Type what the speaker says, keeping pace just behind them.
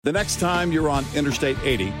The next time you're on Interstate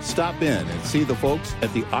 80, stop in and see the folks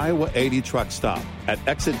at the Iowa 80 truck stop at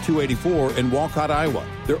exit 284 in Walcott, Iowa.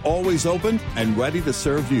 They're always open and ready to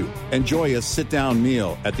serve you. Enjoy a sit-down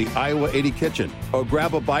meal at the Iowa 80 kitchen or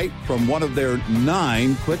grab a bite from one of their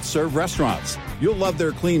 9 quick-serve restaurants. You'll love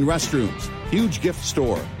their clean restrooms, huge gift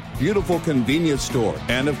store, beautiful convenience store,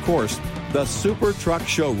 and of course, the Super Truck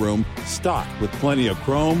Showroom stocked with plenty of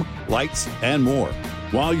chrome, lights, and more.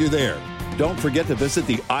 While you're there, don't forget to visit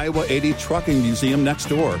the Iowa 80 Trucking Museum next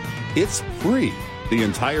door. It's free. The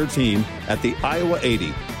entire team at the Iowa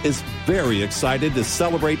 80 is very excited to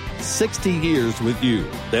celebrate 60 years with you.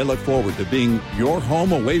 They look forward to being your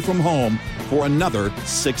home away from home for another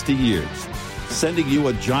 60 years. Sending you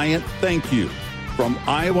a giant thank you from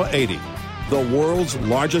Iowa 80, the world's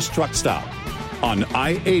largest truck stop on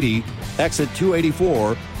I-80, exit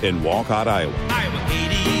 284 in Walcott, Iowa. Iowa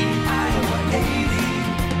 80.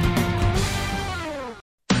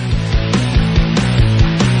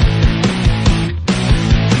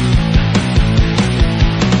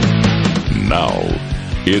 Now,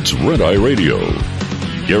 it's Red Eye Radio.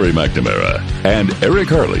 Gary McNamara and Eric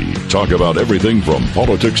Harley talk about everything from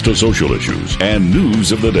politics to social issues and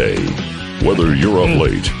news of the day. Whether you're up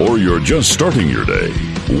late or you're just starting your day,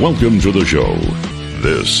 welcome to the show.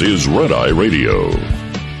 This is Red Eye Radio.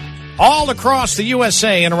 All across the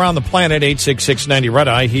USA and around the planet, 866-90 Red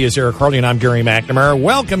Eye. He is Eric Harley and I'm Gary McNamara.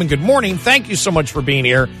 Welcome and good morning. Thank you so much for being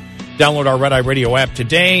here. Download our Red Eye Radio app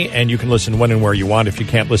today, and you can listen when and where you want if you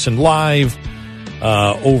can't listen live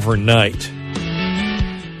overnight.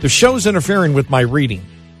 The show's interfering with my reading.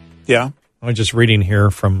 Yeah. I'm just reading here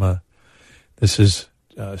from, this is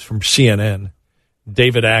from CNN,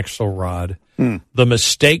 David Axelrod. The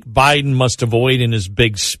mistake Biden must avoid in his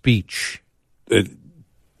big speech. There's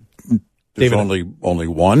David, only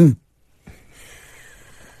one.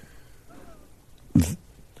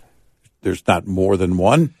 There's not more than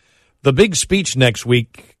one. The big speech next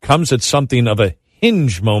week comes at something of a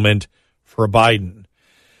hinge moment for Biden.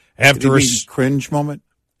 After a cringe moment?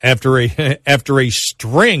 After a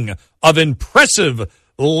string of impressive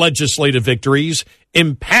legislative victories,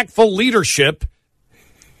 impactful leadership.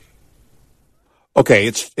 Okay,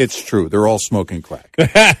 it's true. They're all smoking crack.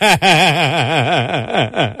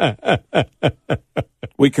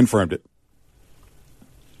 We confirmed it.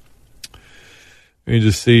 Let me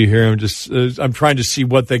just see here. I'm trying to see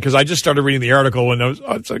what because I just started reading the article and I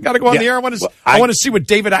got to go on the air. I want to see what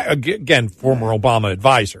David, again, former Obama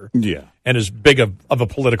advisor, and as big of a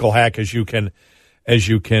political hack as you can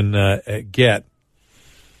get.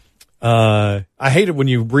 I hate it when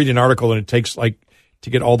you read an article and it takes to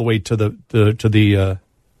get all the way to the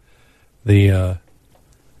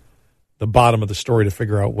bottom of the story to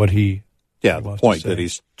figure out what he the point that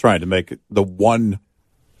he's trying to make, the one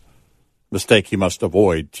mistake he must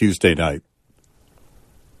avoid Tuesday night.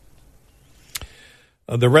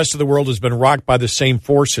 The rest of the world has been rocked by the same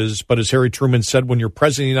forces, but as Harry Truman said, when you're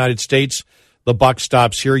president of the United States, the buck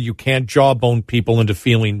stops here. You can't jawbone people into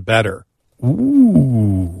feeling better.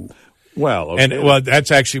 Ooh. Well, okay. And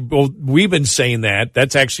that's actually, we've been saying that.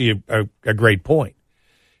 That's actually a great point.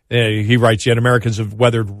 He writes, yet Americans have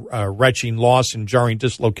weathered retching loss and jarring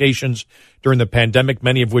dislocations during the pandemic,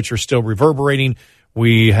 many of which are still reverberating.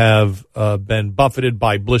 We have been buffeted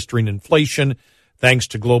by blistering inflation, thanks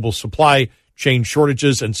to global supply chain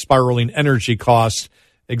shortages and spiraling energy costs,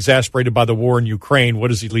 exacerbated by the war in Ukraine. What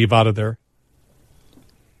does he leave out of there?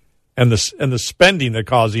 And the spending that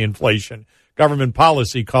caused the inflation. Government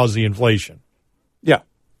policy caused the inflation. Yeah.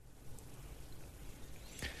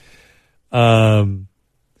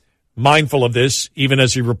 Mindful of this, even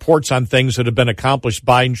as he reports on things that have been accomplished,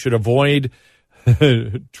 Biden should avoid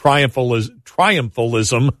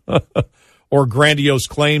triumphalism or grandiose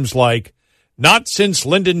claims like, not since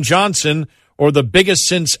Lyndon Johnson or the biggest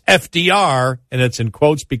since FDR, and it's in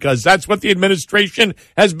quotes because that's what the administration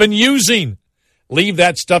has been using. Leave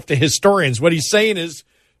that stuff to historians. What he's saying is,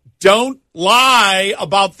 don't lie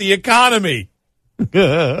about the economy.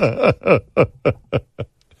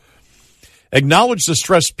 Acknowledge the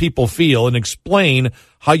stress people feel and explain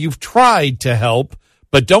how you've tried to help,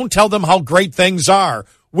 but don't tell them how great things are,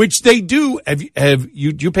 which they do. Do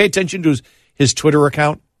you pay attention to his Twitter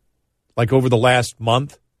account, like over the last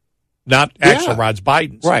month? Not Axelrod's,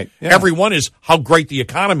 Biden's. Right. Yeah. Everyone is how great the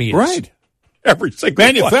economy is. Right. Every single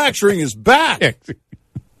manufacturing is back.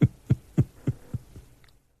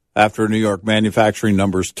 After New York manufacturing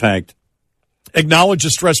numbers tanked. Acknowledge the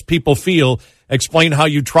stress people feel. Explain how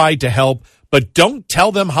you tried to help, but don't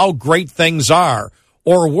tell them how great things are.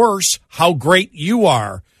 Or worse, how great you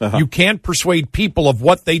are. You can't persuade people of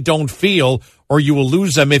what they don't feel, or you will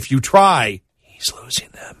lose them if you try. He's losing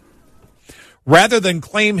them. Rather than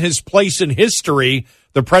claim his place in history,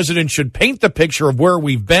 the president should paint the picture of where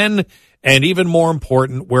we've been and, even more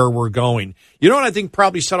important, where we're going. You know what I think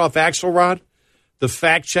probably set off Axelrod? The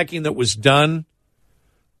fact-checking that was done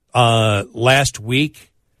last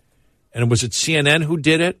week, and was it CNN who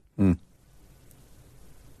did it?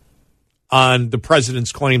 On the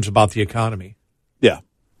president's claims about the economy. Yeah.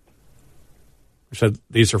 He said,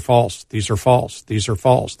 these are false, these are false, these are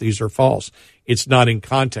false, these are false. It's not in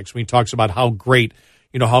context. When he talks about how great,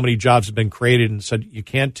 how many jobs have been created, and said, you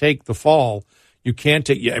can't take the fall. You can't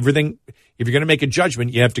take everything. If you're going to make a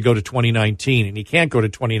judgment, you have to go to 2019. And you can't go to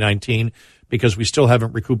 2019 because we still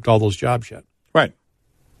haven't recouped all those jobs yet. Right.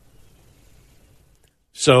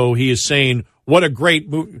 So he is saying, what a great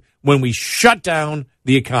move. When we shut down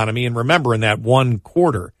the economy, and remember, in that one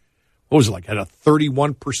quarter, what was it like? Had a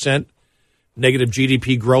 31% negative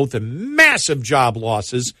GDP growth and massive job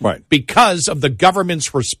losses because of the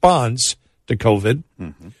government's response to COVID,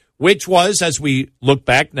 which was, as we look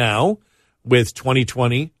back now with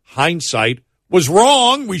 2020 hindsight, was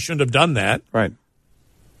wrong. We shouldn't have done that. Right.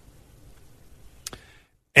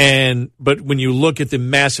 But when you look at the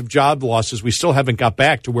massive job losses, we still haven't got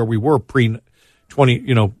back to where we were pre-COVID.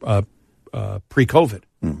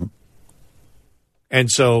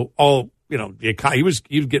 And so, he was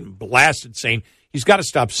getting blasted saying he's got to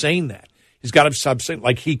stop saying that. He's got to stop saying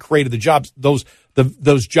like he created the jobs. Those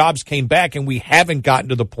jobs came back, and we haven't gotten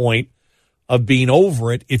to the point of being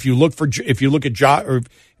over it. If you look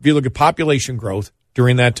at population growth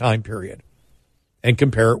during that time period and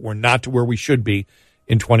compare it, we're not to where we should be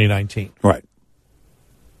in 2019. Right.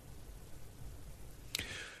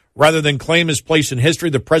 Rather than claim his place in history,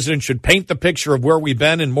 the president should paint the picture of where we've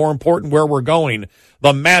been and, more important, where we're going.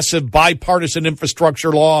 The massive bipartisan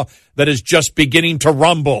infrastructure law that is just beginning to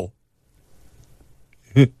rumble.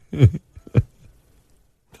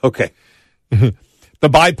 Okay. The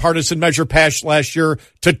bipartisan measure passed last year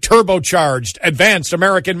to turbocharge advanced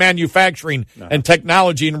American manufacturing and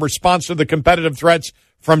technology in response to the competitive threats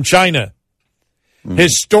from China.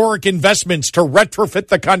 Historic investments to retrofit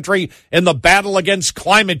the country in the battle against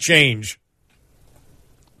climate change.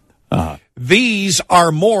 These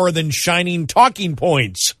are more than shining talking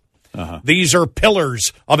points. These are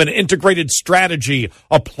pillars of an integrated strategy,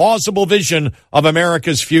 a plausible vision of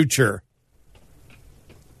America's future.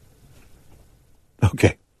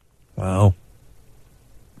 Okay. Wow.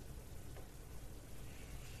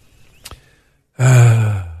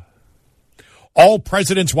 All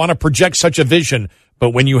presidents want to project such a vision,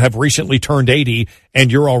 but when you have recently turned 80 and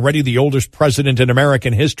you're already the oldest president in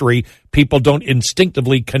American history, people don't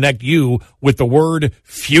instinctively connect you with the word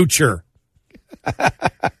future.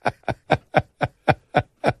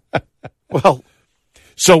 Well,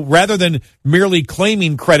 so rather than merely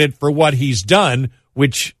claiming credit for what he's done,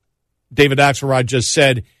 which David Axelrod just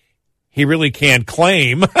said he really can't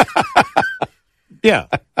claim. Yeah,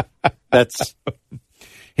 that's...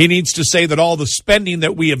 He needs to say that all the spending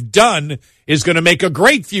that we have done is going to make a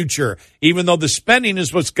great future, even though the spending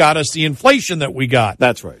is what's got us the inflation that we got.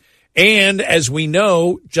 That's right. And as we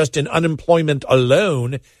know, just in unemployment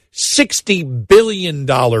alone, $60 billion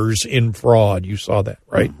in fraud. You saw that,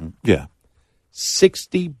 right? Yeah.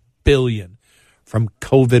 $60 billion from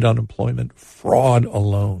COVID unemployment fraud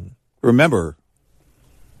alone. Remember,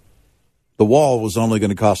 the wall was only going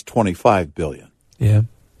to cost $25 billion. Yeah.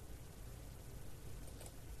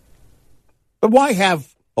 But why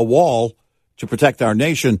have a wall to protect our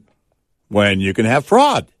nation when you can have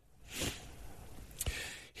fraud?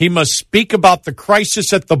 He must speak about the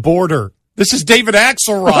crisis at the border. This is David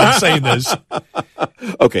Axelrod saying this.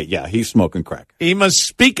 Okay, yeah, he's smoking crack. He must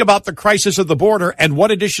speak about the crisis at the border and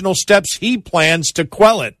what additional steps he plans to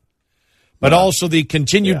quell it. But also the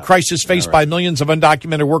continued crisis faced by millions of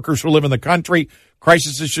undocumented workers who live in the country.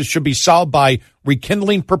 Crises should be solved by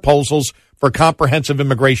rekindling proposals for comprehensive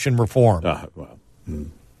immigration reform.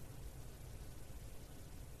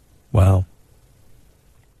 Wow.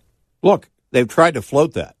 Look, they've tried to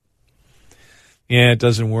float that. Yeah, it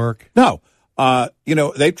doesn't work. No.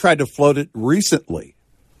 They've tried to float it recently.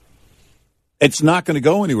 It's not going to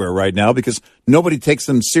go anywhere right now because nobody takes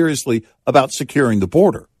them seriously about securing the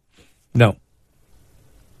border. No.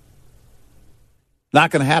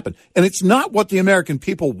 Not going to happen. And it's not what the American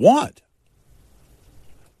people want.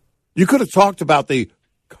 You could have talked about the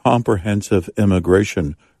comprehensive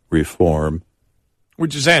immigration reform.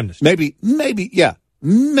 Which is amnesty.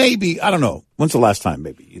 Maybe, I don't know. When's the last time,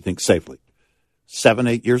 maybe, you think safely? 7,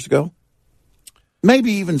 8 years ago?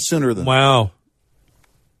 Maybe even sooner than that. Wow.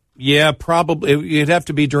 Yeah, probably. It'd have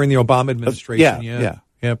to be during the Obama administration. Yeah,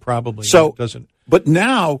 Yeah, probably. So, it doesn't. But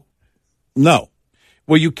now, no.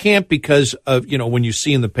 Well, you can't because of, when you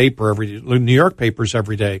see in the paper New York papers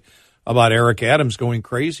every day about Eric Adams going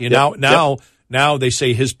crazy. And now they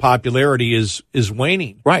say his popularity is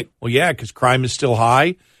waning. Right. Well, yeah, because crime is still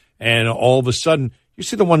high. And all of a sudden, you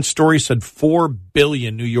see the one story said 4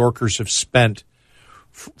 billion New Yorkers have spent,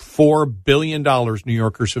 $4 billion New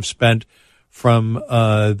Yorkers have spent from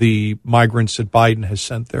the migrants that Biden has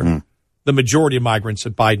sent there. The majority of migrants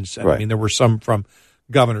that Biden sent. Right. I mean, there were some from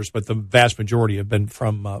governors, but the vast majority have been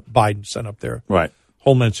from Biden sent up there. Right.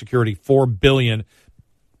 Homeland Security, $4 billion,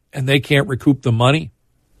 and they can't recoup the money.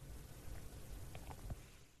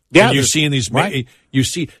 Yeah, and you're seeing these. Right. You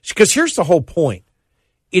see, because here's the whole point.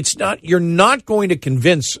 It's not. You're not going to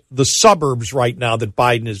convince the suburbs right now that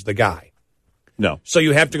Biden is the guy. No. So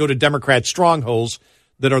you have to go to Democrat strongholds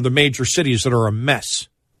that are the major cities that are a mess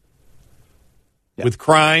with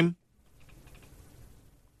crime.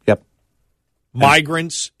 Yep.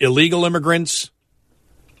 Migrants, illegal immigrants,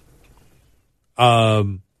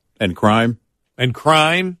 and crime, and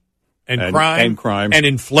crime, and crime, and crime, and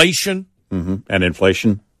inflation, and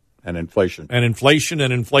inflation, and inflation, and inflation,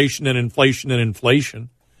 and inflation, and inflation, and inflation.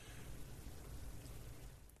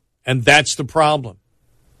 And that's the problem.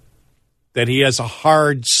 That he has a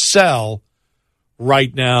hard sell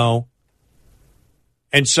right now.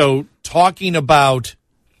 And so talking about,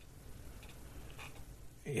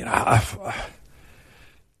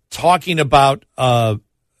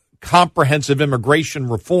 comprehensive immigration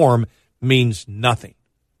reform means nothing.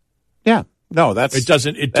 Yeah. No, it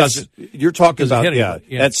doesn't. You're talking about, yeah.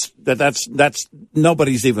 That's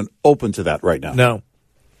nobody's even open to that right now. No.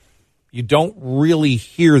 You don't really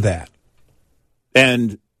hear that.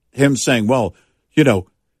 And him saying, well,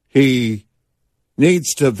 he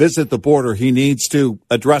needs to visit the border. He needs to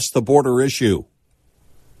address the border issue.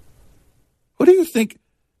 Who do you think,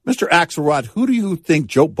 Mr. Axelrod, who do you think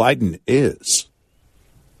Joe Biden is?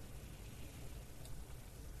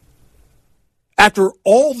 After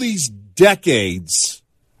all these decades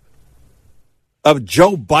of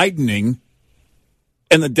Joe Bidening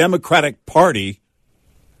and the Democratic Party,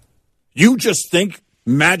 you just think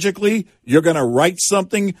magically you're going to write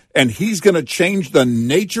something and he's going to change the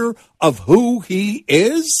nature of who he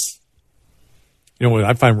is? You know what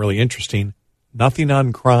I find really interesting? Nothing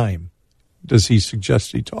on crime does he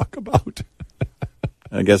suggest he talk about.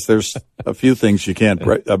 I guess there's a few things you can't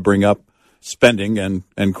bring up, spending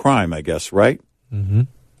and crime, I guess, right? Mm-hmm.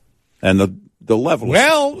 And the level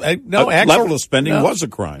level of spending was a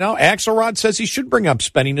crime. No, Axelrod says he should bring up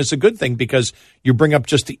spending as a good thing because you bring up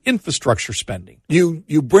just the infrastructure spending. You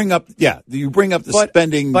bring up the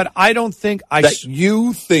spending, but I don't think that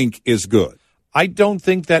you think is good. I don't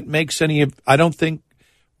think that makes any. I don't think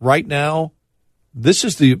right now. This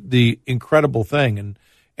is the incredible thing, and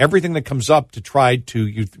everything that comes up to try to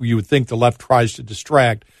you would think the left tries to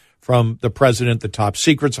distract from the president, the top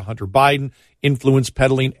secrets, Hunter Biden, influence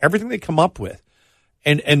peddling, everything they come up with.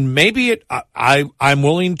 And maybe I'm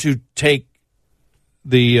willing to take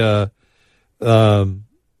the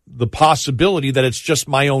possibility that it's just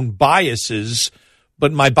my own biases,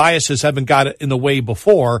 but my biases haven't got in the way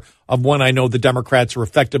before of when I know the Democrats are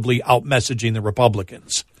effectively out-messaging the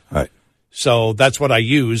Republicans. Right. So that's what I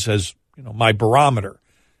use as my barometer.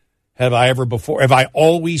 Have I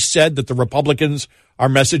always said that the Republicans are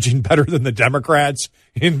messaging better than the Democrats?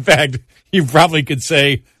 In fact, you probably could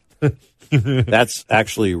say that's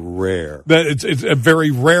actually rare. That it's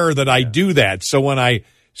very rare that I do that. So when I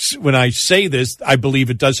say this, I believe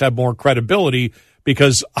it does have more credibility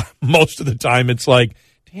because most of the time it's like,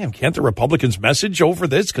 damn, can't the Republicans message over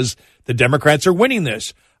this because the Democrats are winning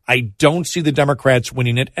this? I don't see the Democrats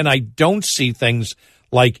winning it, and I don't see things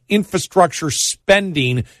like infrastructure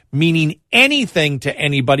spending meaning anything to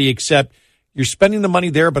anybody except you're spending the money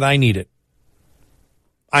there, but I need it.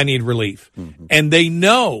 I need relief. Mm-hmm. And they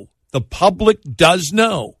know, the public does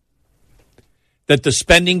know, that the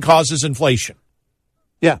spending causes inflation.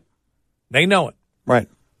 Yeah. They know it. Right.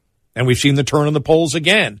 And we've seen the turn in the polls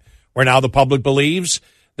again, where now the public believes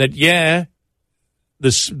that,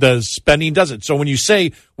 the spending does it. So when you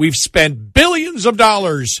say we've spent billions of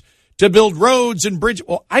dollars to build roads and bridges,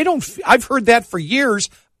 well, I've heard that for years.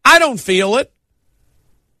 I don't feel it.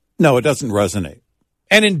 No, it doesn't resonate.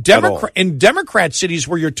 And in Democrat cities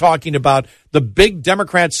where you're talking about the big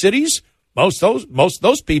Democrat cities, most of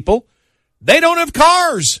those people, they don't have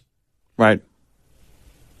cars. Right.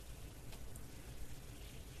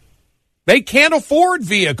 They can't afford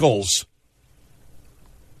vehicles.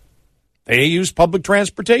 They use public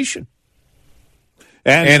transportation.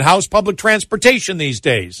 And how's public transportation these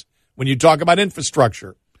days when you talk about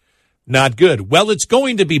infrastructure? Not good. Well, it's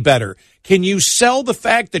going to be better. Can you sell the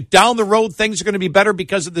fact that down the road things are going to be better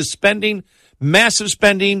because of this spending, massive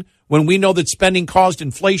spending, when we know that spending caused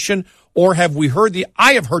inflation? Or have we heard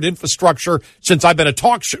I have heard infrastructure since I've been a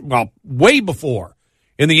talk show, well, way before.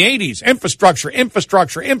 In the 80s, infrastructure.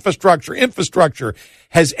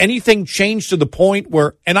 Has anything changed to the point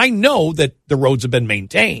where, and I know that the roads have been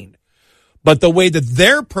maintained, but the way that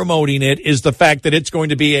they're promoting it is the fact that it's going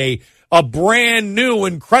to be a brand new,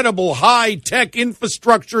 incredible, high-tech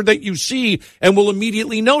infrastructure that you see and will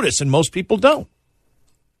immediately notice, and most people don't.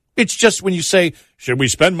 It's just when you say, should we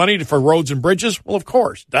spend money for roads and bridges? Well, of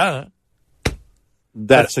course, duh.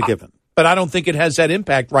 That's a given. But I don't think it has that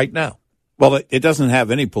impact right now. Well, it doesn't have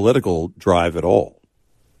any political drive at all.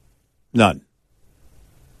 None.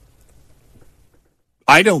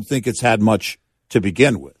 I don't think it's had much to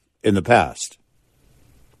begin with in the past.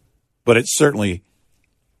 But it certainly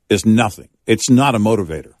is nothing. It's not a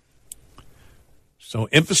motivator. So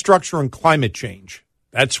infrastructure and climate change,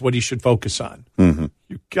 that's what he should focus on. Mm-hmm.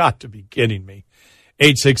 You've got to be kidding me.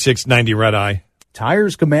 866-90-RED-I.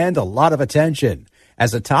 Tires command a lot of attention.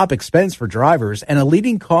 As a top expense for drivers and a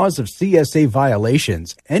leading cause of CSA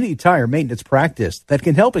violations, any tire maintenance practice that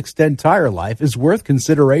can help extend tire life is worth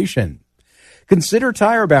consideration. Consider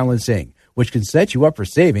tire balancing, which can set you up for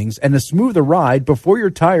savings and a smoother ride before your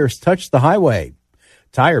tires touch the highway.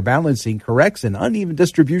 Tire balancing corrects an uneven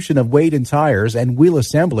distribution of weight in tires and wheel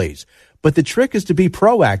assemblies, but the trick is to be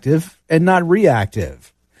proactive and not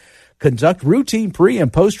reactive. Conduct routine pre-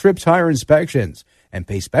 and post-trip tire inspections and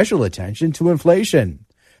pay special attention to inflation.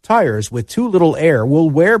 Tires with too little air will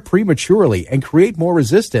wear prematurely and create more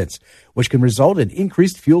resistance, which can result in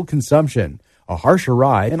increased fuel consumption, a harsher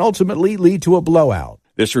ride, and ultimately lead to a blowout.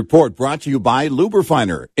 This report brought to you by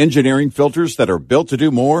Lubrifiner, engineering filters that are built to do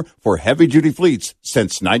more for heavy-duty fleets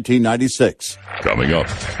since 1996. Coming up,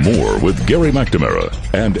 more with Gary McNamara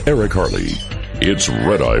and Eric Harley. It's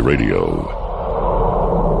Red Eye Radio.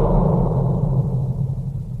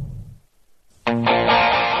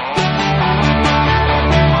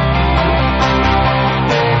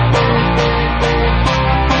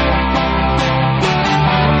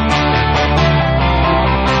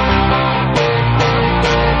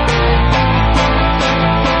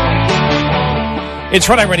 It's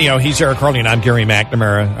Red Eye Radio. He's Eric Harley, and I'm Gary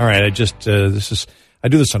McNamara. All right, I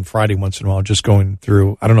do this on Friday once in a while, just going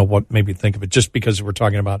through, I don't know what made me think of it, just because we're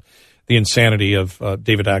talking about the insanity of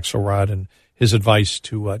David Axelrod and his advice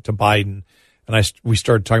to Biden. And we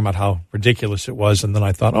started talking about how ridiculous it was, and then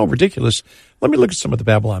I thought, oh, ridiculous. Let me look at some of the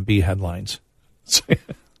Babylon Bee headlines.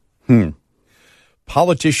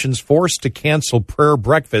 Politicians forced to cancel prayer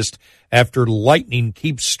breakfast after lightning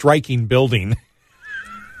keeps striking building.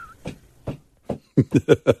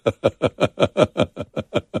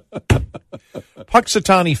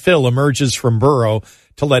 Puxatawny Phil emerges from Burrow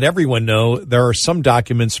to let everyone know there are some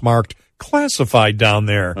documents marked classified down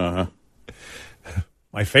there. Uh-huh.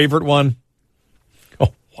 My favorite one.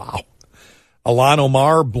 Oh, wow. Ilhan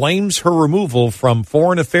Omar blames her removal from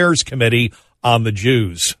Foreign Affairs Committee on the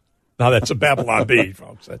Jews. Now, that's a Babylon Bee,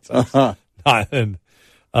 folks. That's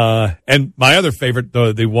and my other favorite,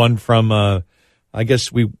 the one from... I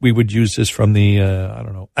guess we would use this from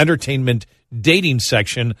the, entertainment dating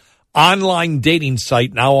section. Online dating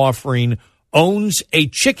site now offering owns a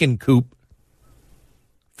chicken coop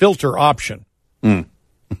filter option. Mm-hmm.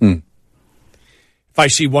 If I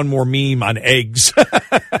see one more meme on eggs.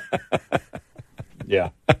 Yeah.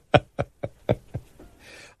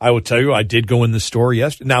 I will tell you, I did go in the store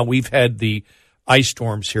yesterday. Now, we've had the ice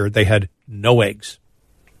storms here. They had no eggs.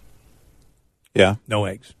 Yeah. No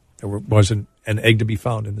eggs. There wasn't an egg to be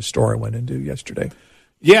found in the store I went into yesterday.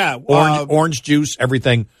 Yeah. Orange juice,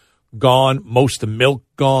 everything gone. Most of the milk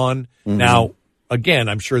gone. Mm-hmm. Now, again,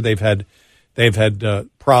 I'm sure they've had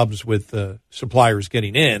problems with suppliers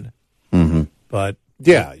getting in. Mm-hmm. But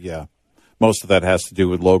yeah. Most of that has to do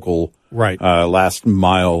with local last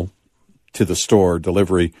mile to the store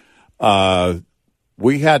delivery.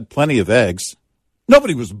 We had plenty of eggs.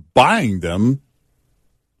 Nobody was buying them,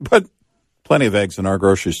 but plenty of eggs in our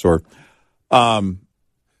grocery store. And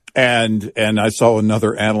I saw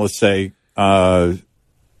another analyst say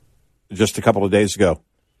just a couple of days ago,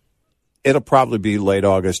 it'll probably be late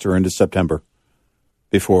August or into September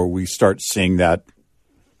before we start seeing that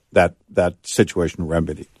situation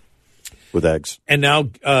remedied with eggs. And now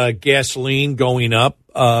gasoline going up.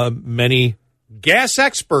 Many gas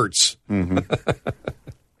experts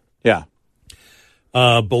yeah.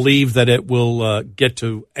 Believe that it will get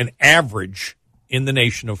to an average in the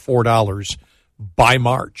nation of $4 by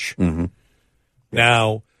March. Mm-hmm.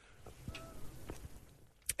 Now,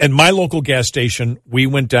 At my local gas station, we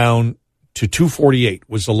went down to $2.48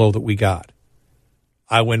 was the low that we got.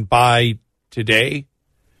 I went by today,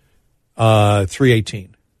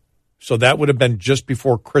 $3.18. So that would have been just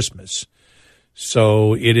before Christmas.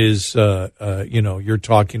 So it is, you're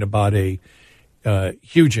talking about a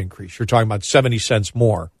huge increase. You're talking about 70 cents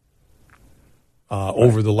more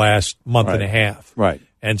over the last month and a half. Right.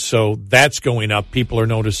 And so that's going up. People are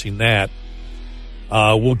noticing that.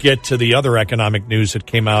 We'll get to the other economic news that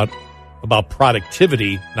came out about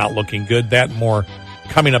productivity not looking good. That and more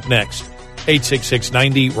coming up next.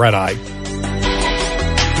 866-90 Red Eye.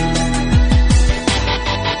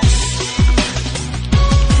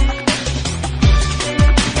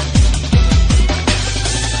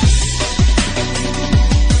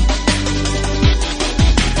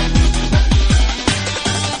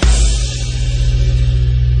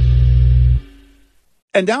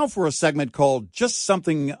 And now for a segment called Just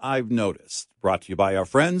Something I've Noticed, brought to you by our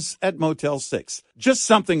friends at Motel 6. Just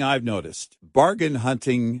something I've noticed. Bargain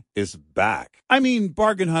hunting is back. I mean,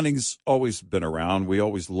 bargain hunting's always been around. We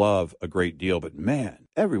always love a great deal. But man,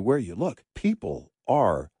 everywhere you look, people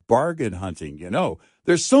are bargain hunting. You know,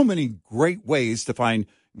 there's so many great ways to find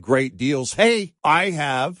great deals. Hey, I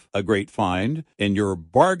have a great find in your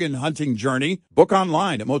bargain hunting journey. Book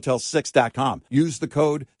online at Motel6.com. Use the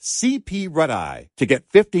code CPRedEye to get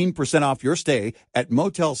 15% off your stay at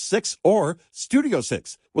Motel 6 or Studio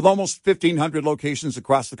 6. With almost 1,500 locations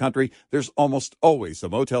across the country, there's almost always a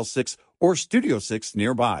Motel 6 or Studio 6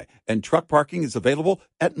 nearby, and truck parking is available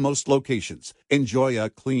at most locations. Enjoy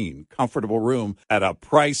a clean, comfortable room at a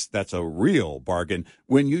price that's a real bargain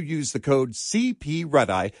when you use the code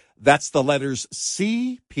CPRedEye. That's the letters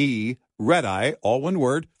CP Redeye, all one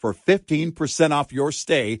word, for 15% off your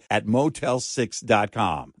stay at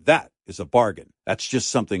Motel6.com. That is a bargain. That's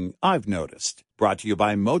just something I've noticed. Brought to you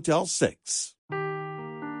by Motel 6.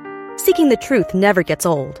 Seeking the truth never gets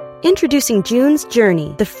old. Introducing June's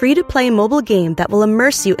Journey, the free-to-play mobile game that will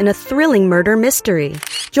immerse you in a thrilling murder mystery.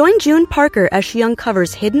 Join June Parker as she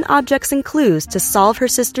uncovers hidden objects and clues to solve her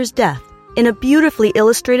sister's death in a beautifully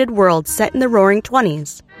illustrated world set in the Roaring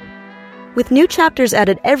 '20s. With new chapters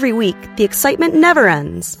added every week, the excitement never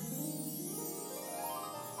ends.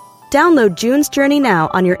 Download June's Journey now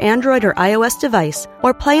on your Android or iOS device,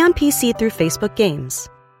 or play on PC through Facebook Games.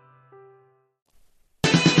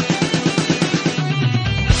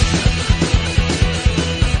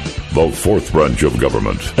 The fourth branch of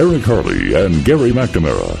government. Eric Harley and Gary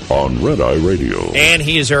McNamara on Red Eye Radio. And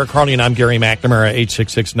he is Eric Harley, and I'm Gary McNamara,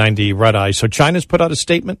 866-90 Red Eye. So China's put out a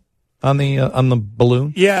statement on the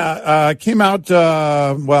balloon? Yeah, came out,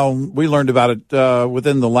 we learned about it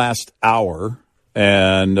within the last hour,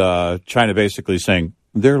 and China basically saying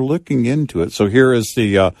they're looking into it. So here is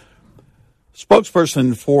the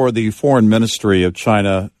spokesperson for the Foreign Ministry of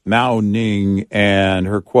China, Mao Ning, and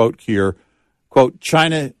her quote here, quote,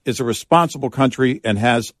 China is a responsible country and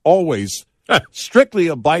has always strictly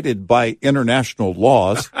abided by international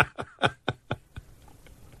laws.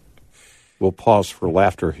 We'll pause for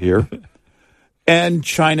laughter here. And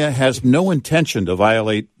China has no intention to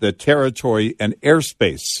violate the territory and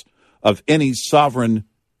airspace of any sovereign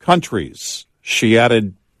countries. She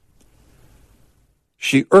added,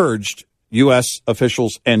 she urged U.S.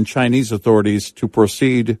 officials and Chinese authorities to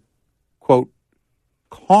proceed, quote,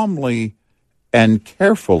 calmly and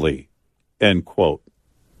carefully, end quote.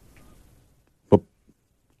 But,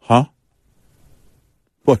 huh?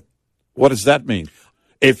 What does that mean?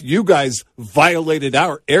 If you guys violated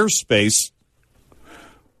our airspace,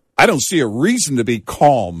 I don't see a reason to be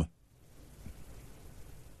calm.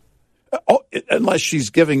 Unless she's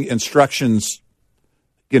giving instructions,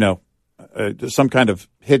 some kind of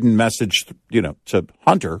hidden message, to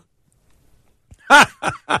Hunter.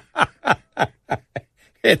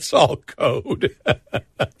 It's all code.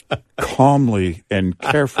 Calmly and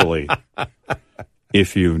carefully,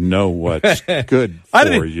 if you know what's good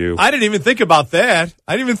for you. I didn't even think about that.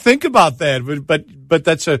 But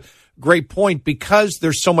that's a great point, because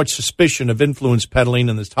there's so much suspicion of influence peddling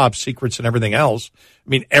and the top secrets and everything else. I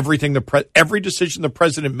mean, every decision the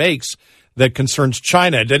president makes that concerns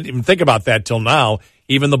China, I didn't even think about that till now.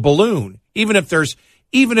 Even the balloon, even if there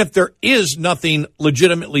is nothing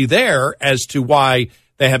legitimately there as to why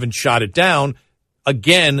they haven't shot it down.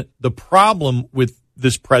 Again, the problem with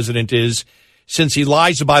this president is, since he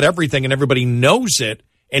lies about everything and everybody knows it,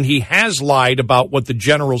 and he has lied about what the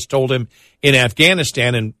generals told him in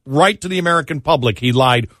Afghanistan, and right to the American public, he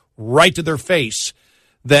lied right to their face,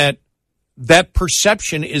 that that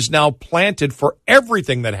perception is now planted for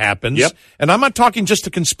everything that happens. Yep. And I'm not talking just to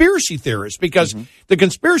conspiracy theorists, because the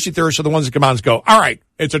conspiracy theorists are the ones that come out and go, all right,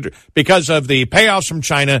 because of the payoffs from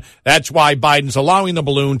China, that's why Biden's allowing the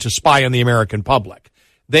balloon to spy on the American public.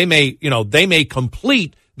 They may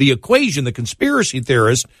complete the equation, the conspiracy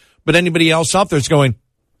theorist, but anybody else out there is going,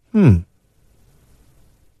 seems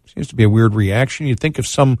to be a weird reaction. You'd think if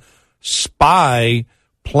some spy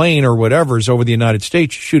plane or whatever is over the United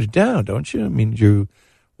States, you shoot it down, don't you? I mean,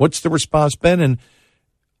 what's the response been? And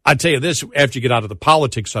I tell you this, after you get out of the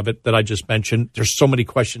politics of it that I just mentioned, there's so many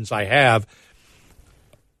questions I have.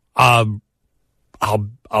 I'll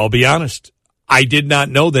be honest. I did not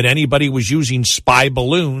know that anybody was using spy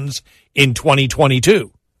balloons in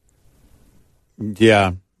 2022.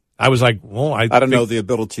 Yeah. I was like, well, I don't know the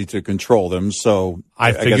ability to control them, so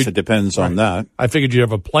I guess it depends on that. I figured you'd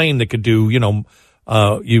have a plane that could do, we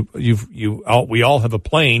all have a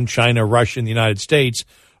plane, China, Russia, and the United States,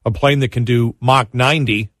 a plane that can do Mach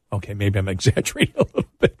 90. Okay, maybe I'm exaggerating a little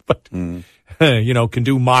bit, but, can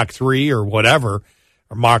do Mach 3 or whatever,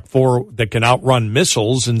 or Mach 4 that can outrun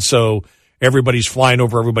missiles. And so everybody's flying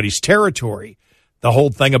over everybody's territory. The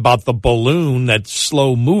whole thing about the balloon that's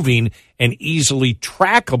slow moving and easily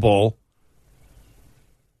trackable,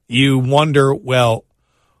 you wonder, well,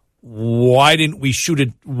 why didn't we shoot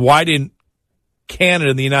it? Why didn't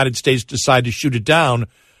Canada and the United States decide to shoot it down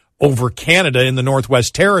over Canada in the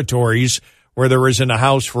Northwest Territories, where there isn't a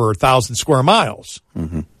house for 1,000 square miles?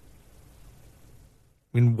 Mm-hmm.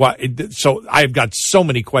 I mean, so I've got so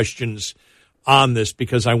many questions on this,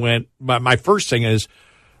 because my first thing is,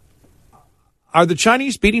 are the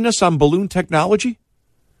Chinese beating us on balloon technology?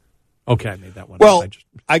 Okay, I made that one. Well,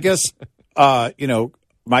 I guess,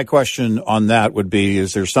 my question on that would be,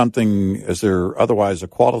 is there otherwise a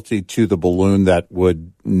quality to the balloon that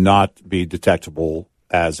would not be detectable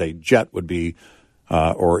as a jet would be,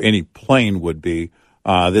 or any plane would be?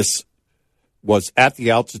 This was at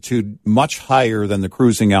the altitude much higher than the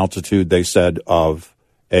cruising altitude, they said, of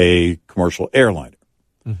a commercial airliner.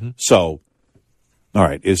 Mm-hmm. So, all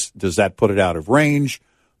right, does that put it out of range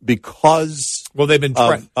because they've been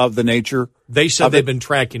of the nature? They said they've been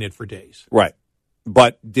tracking it for days. Right.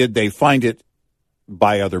 But did they find it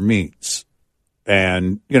by other means?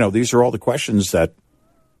 And, these are all the questions that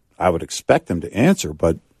I would expect them to answer.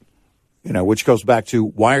 But, which goes back to,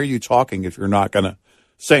 why are you talking if you're not going to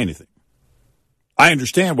say anything? I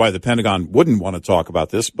understand why the Pentagon wouldn't want to talk about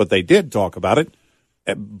this, but they did talk about it,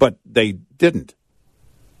 but they didn't.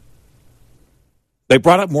 They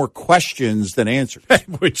brought up more questions than answers.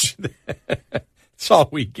 Which, that's all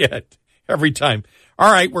we get every time. All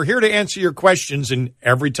right, we're here to answer your questions, and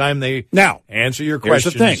every time they answer your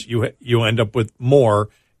questions, you end up with more,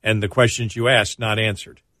 and the questions you asked not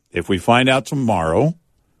answered. If we find out tomorrow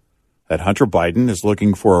that Hunter Biden is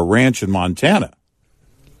looking for a ranch in Montana,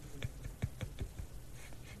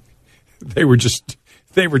 they were just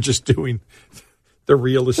doing the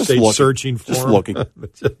real estate searching for just him. Looking.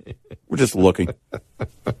 We're just looking.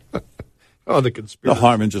 Oh, the conspiracy. No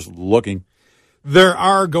harm in just looking. There's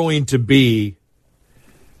going to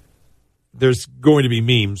be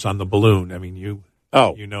memes on the balloon. I mean, you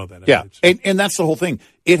know that. Yeah, and that's the whole thing.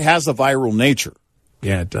 It has a viral nature.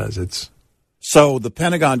 Yeah, it does. So the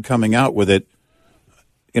Pentagon coming out with it,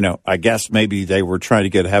 I guess maybe they were trying to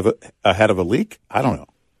get ahead of a leak. I don't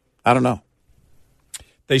know.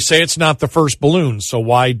 They say it's not the first balloon, so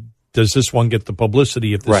why does this one get the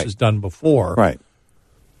publicity if this is done before? Right.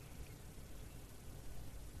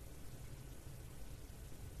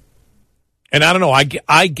 And I don't know.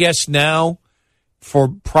 I guess now,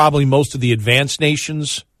 for probably most of the advanced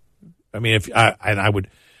nations, I mean,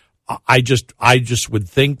 I just would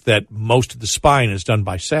think that most of the spying is done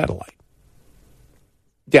by satellite.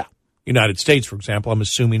 Yeah. United States, for example, I'm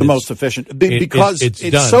assuming the most efficient, because it's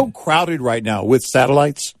so crowded right now with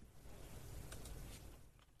satellites.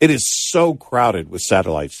 It is so crowded with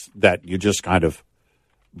satellites that you just kind of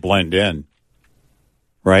blend in,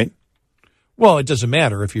 right? Well, it doesn't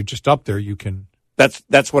matter if you're just up there. You can.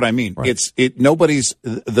 That's what I mean. Right. Nobody's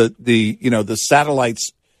the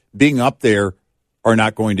satellites being up there are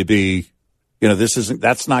not going to be.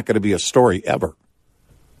 That's not going to be a story ever.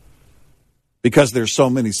 Because there's so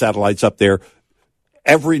many satellites up there.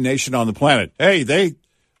 Every nation on the planet, hey,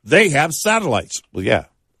 they have satellites. Well, yeah,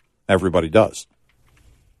 everybody does.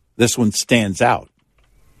 This one stands out.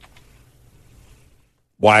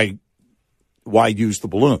 Why use the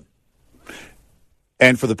balloon?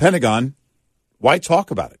 And for the Pentagon, why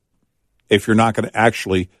talk about it if you're not going to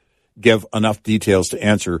actually give enough details to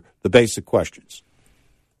answer the basic questions?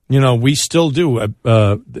 We still do.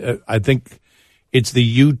 I think It's the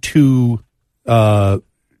U-2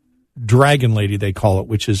 Dragon Lady, they call it,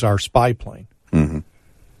 which is our spy plane. Mm-hmm.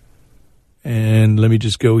 And let me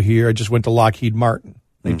just go here. I just went to Lockheed Martin.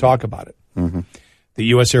 They talk about it. Mm-hmm. The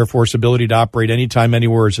U.S. Air Force ability to operate anytime,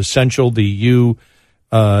 anywhere is essential. The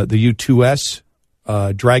U-2S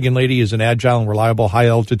Dragon Lady is an agile and reliable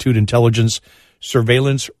high-altitude intelligence,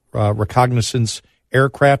 surveillance, reconnaissance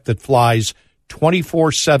aircraft that flies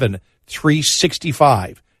 24/7,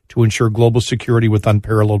 365 to ensure global security with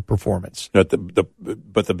unparalleled performance. But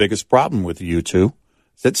the biggest problem with the U-2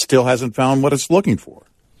 is it still hasn't found what it's looking for.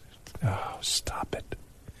 Oh, stop it.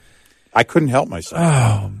 I couldn't help myself.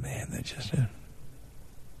 Oh, man, that just...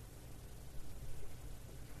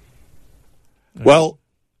 Well,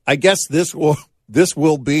 I guess this will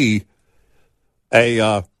be a,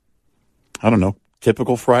 I don't know,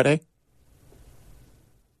 typical Friday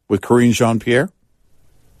with Karine Jean-Pierre.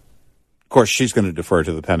 Of course, she's going to defer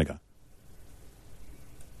to the Pentagon.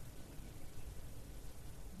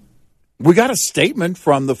 We got a statement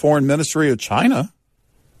from the Foreign Ministry of China.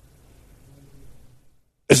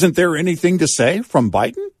 Isn't there anything to say from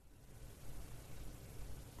Biden?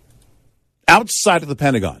 Outside of the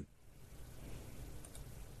Pentagon.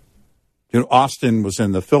 You know, Austin was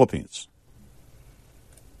in the Philippines.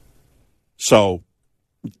 So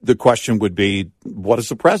the question would be, what does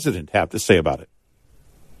the president have to say about it?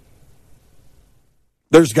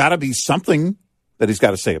 There's got to be something that he's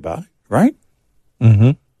got to say about it, right?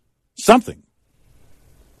 Mm-hmm. Something.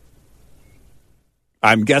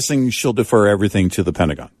 I'm guessing she'll defer everything to the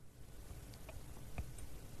Pentagon.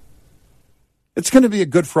 It's going to be a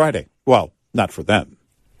good Friday. Well, not for them.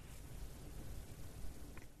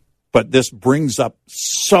 But this brings up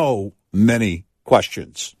so many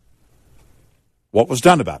questions. What was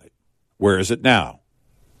done about it? Where is it now?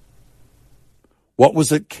 What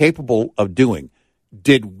was it capable of doing?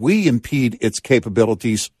 Did we impede its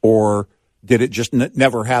capabilities, or did it just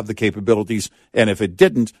never have the capabilities? And if it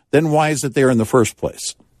didn't, then why is it there in the first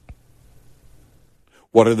place?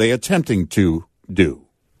 What are they attempting to do?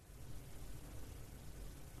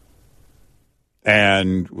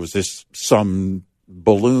 And was this some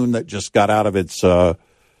balloon that just got out of its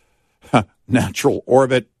natural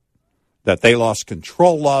orbit that they lost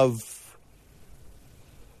control of?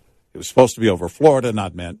 It was supposed to be over Florida,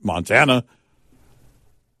 not Montana.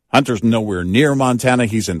 Hunter's nowhere near Montana.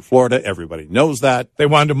 He's in Florida. Everybody knows that. They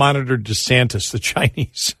wanted to monitor DeSantis, the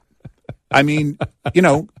Chinese. I mean, you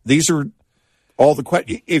know, these are all the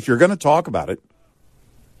questions. If you're going to talk about it,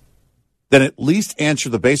 then at least answer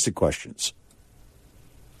the basic questions.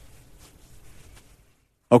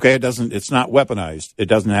 Okay, it's not weaponized. It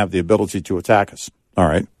doesn't have the ability to attack us. All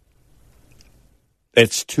right.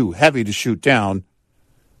 It's too heavy to shoot down.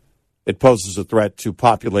 It poses a threat to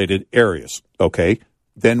populated areas. Okay.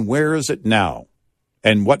 Then where is it now?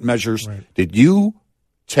 And what measures did you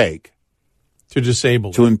take to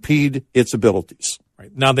disable to impede its abilities?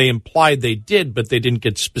 Right. Now, they implied they did, but they didn't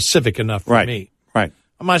get specific enough for me. Right.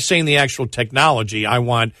 I'm not saying the actual technology. I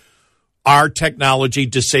want our technology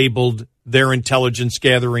disabled their intelligence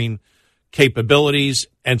gathering capabilities.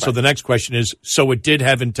 And so the next question is, so it did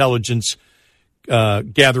have intelligence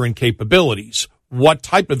gathering capabilities. What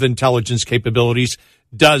type of intelligence capabilities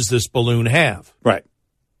does this balloon have? Right.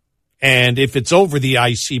 And if it's over the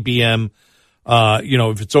ICBM,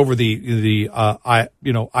 if it's over the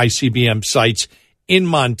ICBM sites in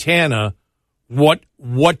Montana,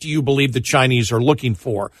 what do you believe the Chinese are looking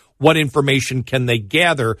for? What information can they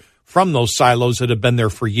gather from those silos that have been there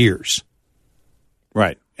for years?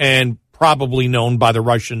 Right. And probably known by the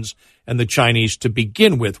Russians and the Chinese to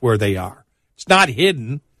begin with where they are. It's not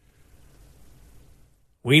hidden.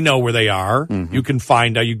 We know where they are. Mm-hmm. You can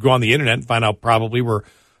find out. You go on the internet and find out probably where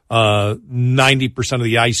 90% of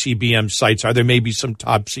the ICBM sites are. There may be some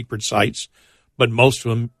top secret sites, but most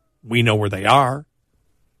of them we know where they are.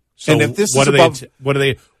 So and if this what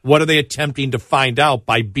are they attempting to find out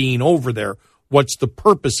by being over there? What's the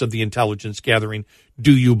purpose of the intelligence gathering?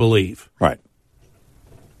 Do you believe? Right.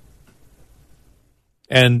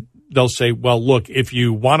 And they'll say, well, look, if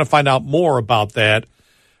you want to find out more about that,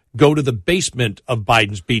 go to the basement of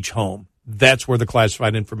Biden's beach home. That's where the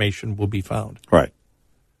classified information will be found. Right.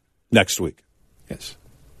 Next week. Yes.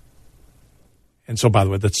 And so, by the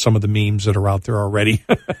way, that's some of the memes that are out there already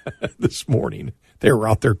this morning. They were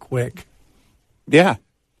out there quick. Yeah.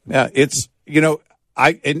 Yeah. It's,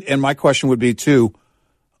 and my question would be, too,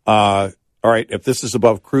 all right, if this is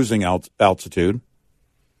above cruising altitude,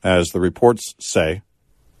 as the reports say,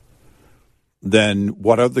 then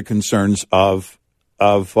what are the concerns of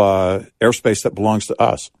airspace that belongs to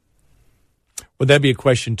us? Would that be a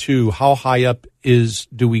question, too? How high up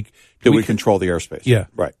do we Do we control the airspace? Yeah.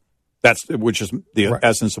 Right. Which is the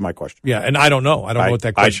essence of my question. Yeah, and I don't know. I don't know what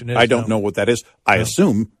that question is. I don't know what that is. I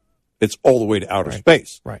assume it's all the way to outer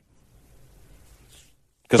space. Right.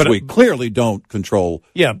 Because we clearly don't control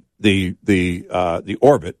the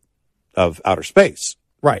orbit of outer space.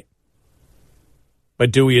 Right.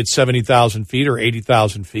 But do we at 70,000 feet or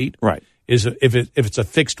 80,000 feet? Right. If it's a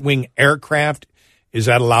fixed wing aircraft, is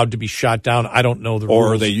that allowed to be shot down? I don't know the rules.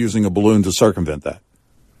 Or are they using a balloon to circumvent that?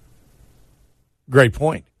 Great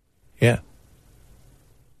point. Yeah.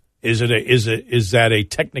 Is that a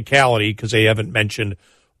technicality because they haven't mentioned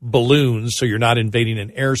balloons, so you're not invading an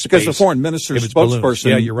airspace? Because the foreign minister's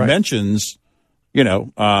spokesperson mentions,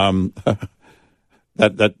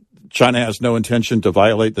 that China has no intention to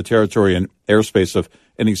violate the territory and airspace of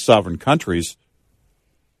any sovereign countries.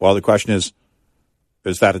 Well, the question is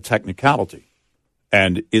that a technicality?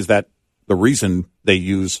 And is that the reason they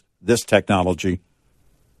use this technology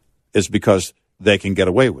is because they can get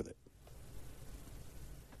away with it?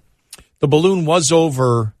 The balloon was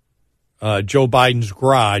over Joe Biden's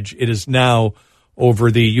garage. It is now over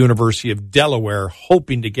the University of Delaware,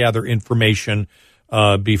 hoping to gather information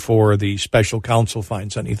before the special counsel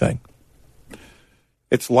finds anything.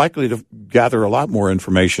 It's likely to gather a lot more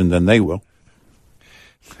information than they will.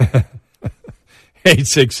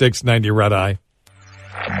 866-90-RED-EYE.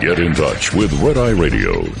 Get in touch with Red Eye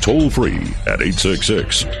Radio, toll free at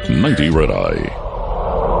 866-90-RED-EYE.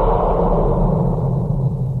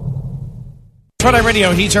 Red Eye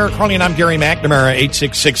Radio, he's Eric Carly, and I'm Gary McNamara,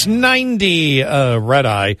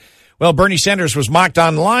 866-90-RED-EYE. Well, Bernie Sanders was mocked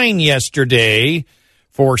online yesterday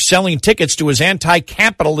for selling tickets to his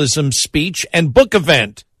anti-capitalism speech and book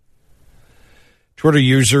event. Twitter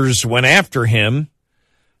users went after him.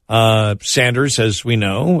 Sanders, as we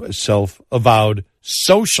know, a self-avowed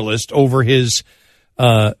socialist, over his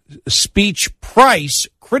speech price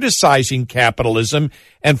criticizing capitalism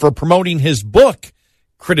and for promoting his book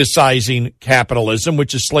criticizing capitalism,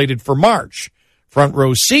 which is slated for March. Front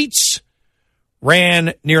row seats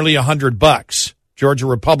ran nearly $100. Georgia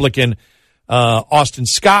Republican Austin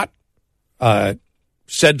Scott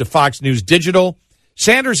said to Fox News Digital,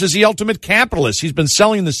 Sanders is the ultimate capitalist. He's been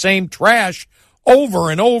selling the same trash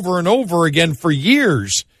over and over and over again for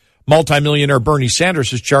years. Multimillionaire Bernie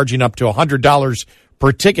Sanders is charging up to $100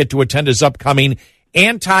 per ticket to attend his upcoming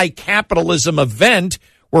anti-capitalism event,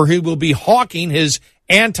 where he will be hawking his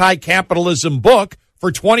anti-capitalism book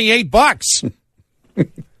for $28.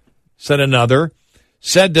 Said another.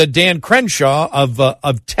 Said Dan Crenshaw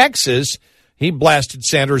of Texas, he blasted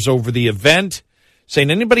Sanders over the event, saying,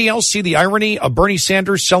 anybody else see the irony of Bernie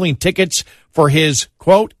Sanders selling tickets for his,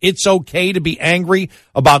 quote, it's okay to be angry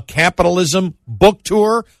about capitalism book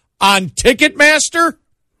tour on Ticketmaster?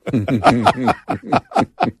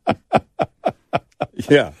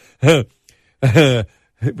 Yeah.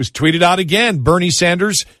 It was tweeted out again. Bernie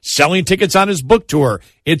Sanders selling tickets on his book tour.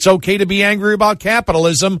 It's okay to be angry about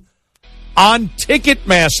capitalism on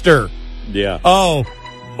Ticketmaster. Yeah. Oh,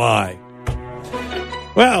 my.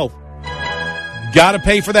 Well, got to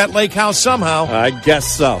pay for that lake house somehow. I guess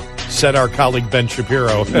so. Said our colleague Ben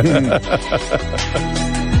Shapiro.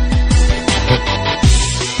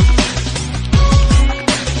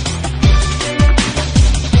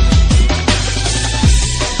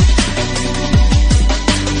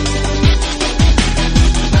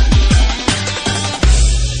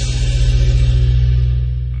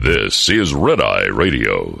 This is Red Eye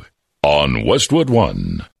Radio on Westwood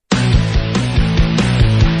One.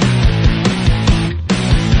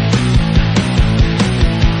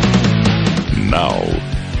 Now,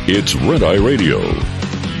 it's Red Eye Radio.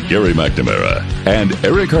 Gary McNamara and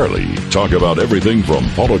Eric Harley talk about everything from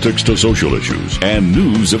politics to social issues and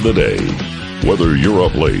news of the day. Whether you're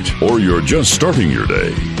up late or you're just starting your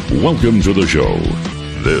day, welcome to the show.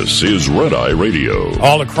 This is Red Eye Radio.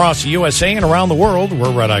 All across the USA and around the world,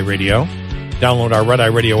 we're Red Eye Radio. Download our Red Eye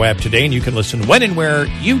Radio app today, and you can listen when and where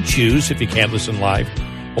you choose if you can't listen live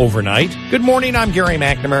overnight. Good morning, I'm Gary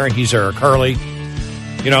McNamara. He's Eric Harley.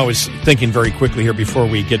 You know, I was thinking very quickly here before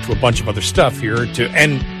we get to a bunch of other stuff here to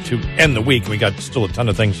end the week. We got still a ton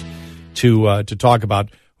of things to talk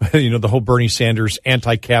about. You know, the whole Bernie Sanders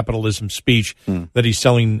anti-capitalism speech that he's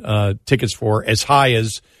selling tickets for as high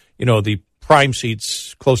as, you know, the prime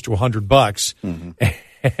seats close to $100.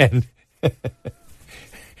 Mm-hmm.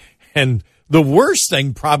 And the worst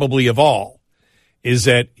thing probably of all is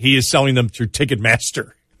that he is selling them through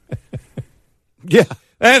Ticketmaster. Yeah.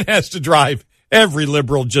 That has to drive every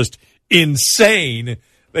liberal just insane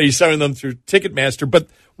that he's selling them through Ticketmaster. But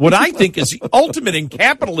what I think is the ultimate in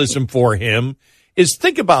capitalism for him is,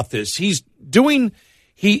 think about this. He's going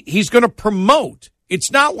to promote It's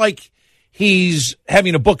not like he's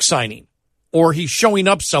having a book signing or he's showing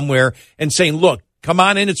up somewhere and saying, look, come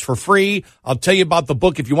on in. It's for free. I'll tell you about the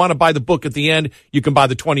book. If you want to buy the book at the end, you can buy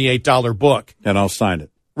the $28 book. And I'll sign it.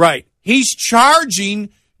 Right. He's charging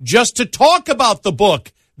just to talk about the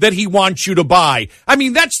book that he wants you to buy. I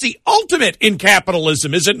mean, that's the ultimate in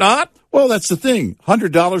capitalism, is it not? Well, that's the thing.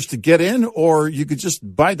 $100 to get in, or you could just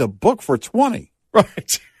buy the book for $20.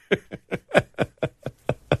 Right.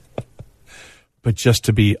 But just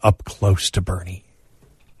to be up close to Bernie.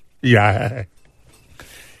 Yeah.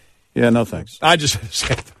 Yeah, no thanks. I just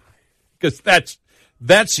say, because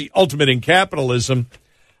that's the ultimate in capitalism.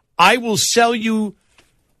 I will sell you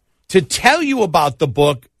to tell you about the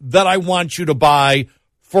book that I want you to buy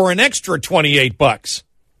for an extra $28.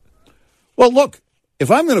 Well, look, if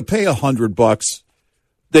I'm going to pay $100,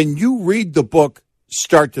 then you read the book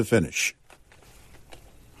start to finish.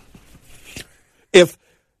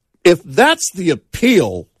 If that's the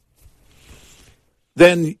appeal,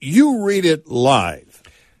 then you read it live.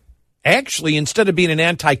 Actually, instead of being an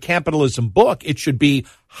anti-capitalism book, it should be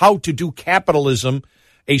How to Do Capitalism.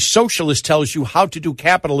 A socialist tells you how to do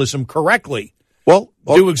capitalism correctly. Well,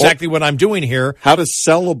 do exactly what I'm doing here. How to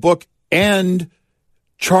sell a book and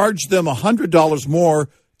charge them $100 more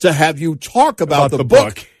to have you talk about the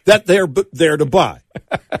book that they're there to buy.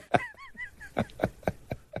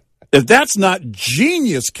 If that's not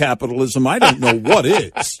genius capitalism, I don't know what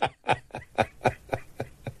is.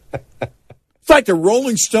 It's like the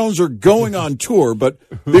Rolling Stones are going on tour, but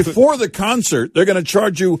before the concert, they're going to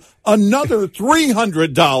charge you another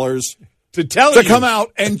 $300 to come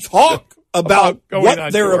out and talk about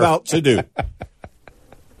what they're about to do.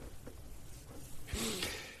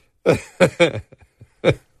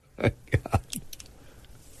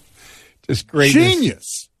 Just great.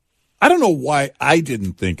 Genius. I don't know why I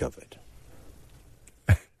didn't think of it.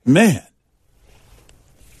 Man.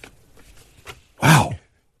 Wow.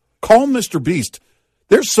 Call Mr. Beast.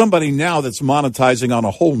 There's somebody now that's monetizing on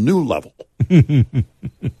a whole new level. Dude,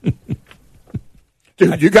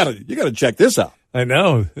 you gotta check this out. I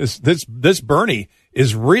know. This Bernie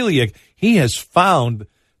is really he has found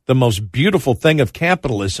the most beautiful thing of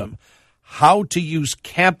capitalism. How to use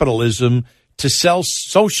capitalism to sell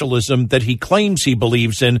socialism that he claims he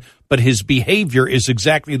believes in, but his behavior is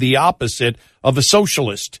exactly the opposite of a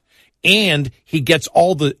socialist. And he gets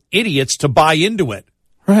all the idiots to buy into it.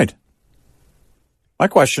 Right. My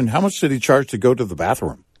question, how much did he charge to go to the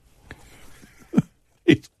bathroom?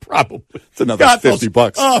 It's probably it's another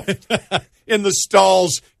 $50. Oh, in the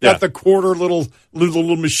stalls, got the quarter little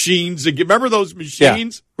machines. Remember those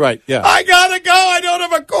machines? Yeah. Right, yeah. I gotta go. I don't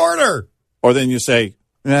have a quarter. Or then you say,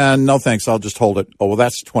 no thanks, I'll just hold it. Oh, well,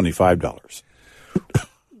 that's $25.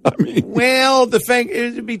 I mean, well, the thing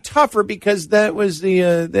it'd be tougher because that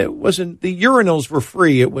wasn't the urinals were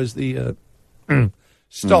free. It was the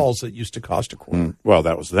stalls that used to cost a quarter. Well,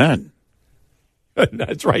 that was then.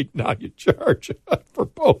 That's right. Now you charge for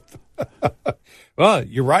both. Well,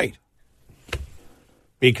 you're right.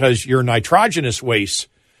 Because your nitrogenous wastes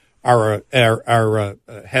are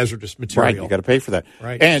hazardous material. Right, you got to pay for that.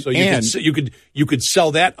 Right, and so you could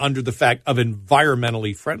sell that under the fact of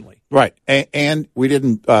environmentally friendly. Right, and we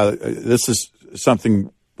didn't. This is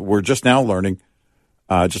something we're just now learning.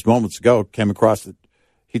 Just moments ago, came across that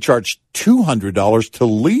he charged $200 to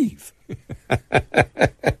leave.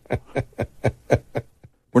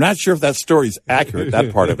 We're not sure if that story's accurate.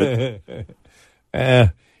 That part of it.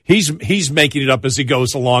 He's making it up as he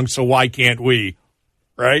goes along. So why can't we?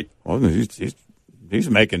 Right? Well, he's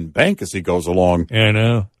making bank as he goes along. I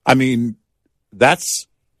know. I mean, that's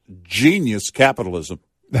genius capitalism.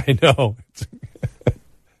 I know.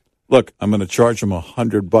 Look, I'm going to charge them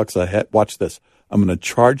 $100 a head. Watch this. I'm going to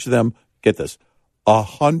charge them. Get this,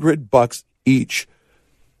 $100 each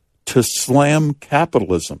to slam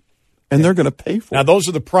capitalism, and they're going to pay for it. Now, those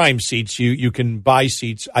are the prime seats. You can buy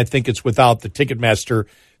seats. I think it's without the Ticketmaster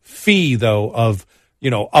fee, though, of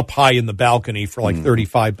up high in the balcony for like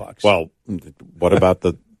 $35. Well, what about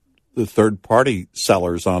the third-party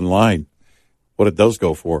sellers online? What did those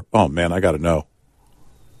go for? Oh, man, I got to know.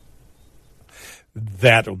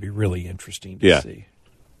 That'll be really interesting to see.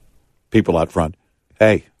 People out front.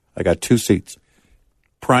 Hey, I got 2 seats.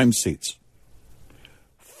 Prime seats.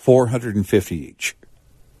 $450 each.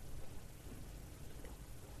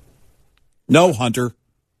 No, Hunter.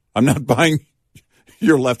 I'm not buying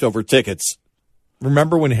your leftover tickets.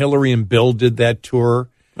 Remember when Hillary and Bill did that tour?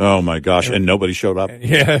 Oh, my gosh, and nobody showed up?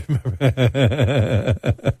 Yeah.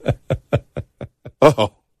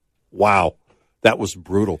 Oh, wow. That was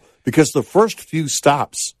brutal. Because the first few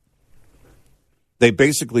stops, they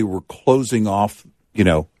basically were closing off,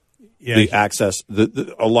 the access,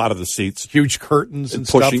 a lot of the seats, huge curtains and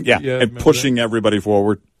pushing, stuff. and pushing everybody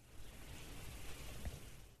forward.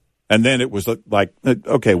 And then it was like,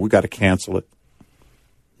 okay, we got to cancel it.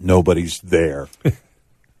 Nobody's there.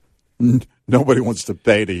 Nobody wants to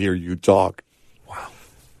pay to hear you talk. Wow.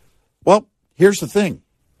 Well, here's the thing.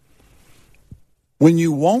 When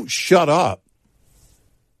you won't shut up,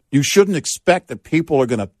 you shouldn't expect that people are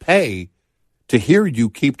going to pay to hear you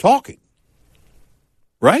keep talking.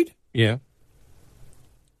 Right? Yeah.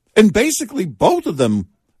 And basically, both of them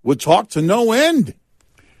would talk to no end.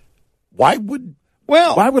 Why would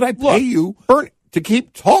I pay you to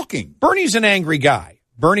keep talking? Bernie's an angry guy.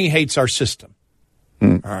 Bernie hates our system.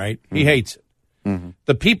 All right? He hates it.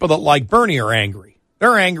 The people that like Bernie are angry.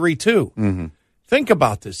 They're angry, too. Think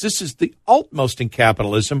about this. This is the utmost in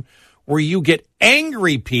capitalism, where you get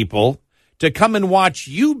angry people to come and watch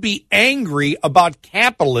you be angry about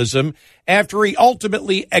capitalism after he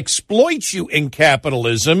ultimately exploits you in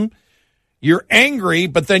capitalism. You're angry,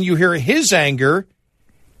 but then you hear his anger.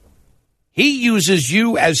 He uses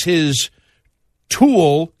you as his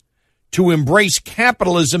tool to embrace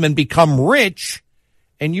capitalism and become rich,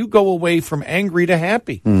 and you go away from angry to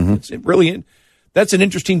happy. That's an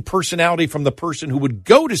interesting personality from the person who would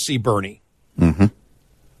go to see Bernie.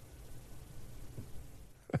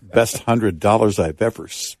 Best $100 I've ever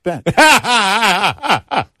spent.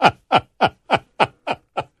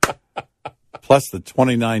 Plus the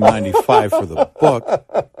 $29.95 for the book.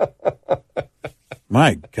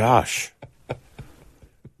 My gosh.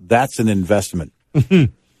 That's an investment.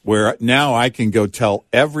 Where now I can go tell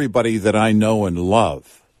everybody that I know and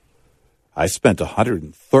love, I spent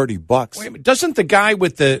 $130. Wait a minute, doesn't the guy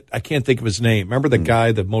with I can't think of his name. Remember the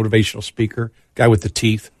guy, the motivational speaker, guy with the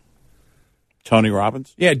teeth? Tony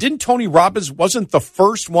Robbins? Yeah, didn't Tony Robbins, wasn't the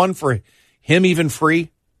first one for him even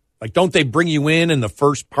free? Like, don't they bring you in and the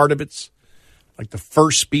first part of it's, like the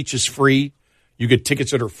first speech is free? You get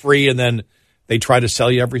tickets that are free and then they try to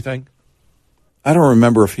sell you everything? I don't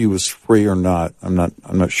remember if he was free or not. I'm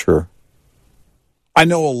not sure. I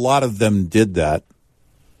know a lot of them did that.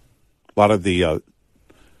 A lot of the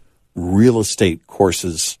real estate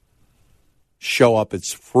courses show up,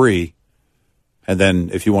 it's free. And then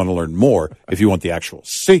if you want to learn more, if you want the actual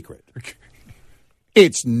secret,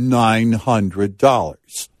 it's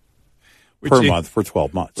 $900 per month for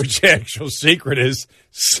 12 months. Which the actual secret is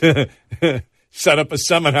set up a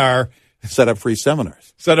seminar. Set up free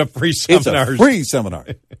seminars. Set up free seminars. It's a free seminar.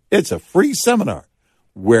 It's a free seminar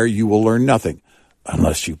where you will learn nothing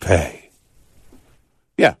unless you pay.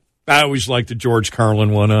 Yeah. I always liked the George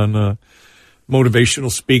Carlin one on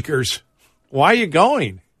motivational speakers. Why are you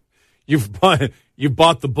going? You've bought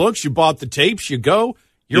the books. You bought the tapes. You go.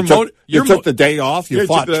 You took the day off. You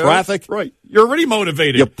fought traffic. Right. You're already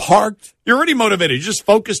motivated. You parked. You're already motivated. You just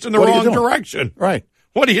focused in the wrong direction. Right.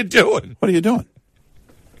 What are you doing? What are you doing?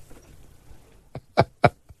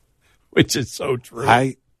 Which is so true.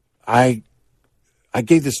 I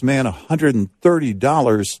gave this man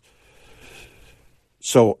 $130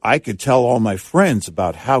 so I could tell all my friends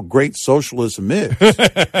about how great socialism is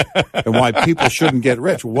and why people shouldn't get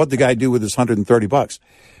rich. What'd the guy do with his $130?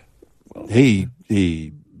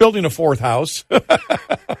 He building a fourth house.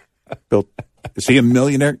 Is he a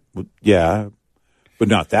millionaire? Yeah, but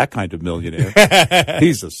not that kind of millionaire.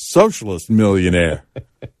 He's a socialist millionaire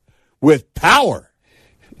with power.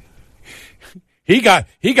 He got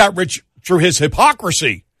rich through his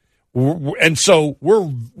hypocrisy, and so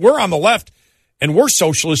we're on the left, and we're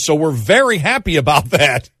socialists, so we're very happy about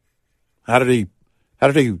that. How did he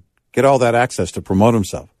get all that access to promote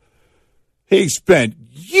himself? He spent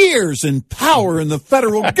years in power in the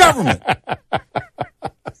federal government.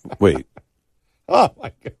 Wait. Oh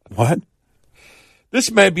my God. What?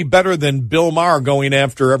 This may be better than Bill Maher going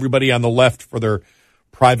after everybody on the left for their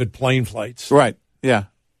private plane flights. Right. Yeah.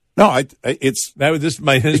 No, this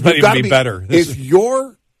might even be better. If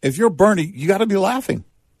you're Bernie, you got to be laughing.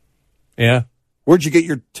 Yeah. Where'd you get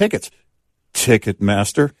your tickets?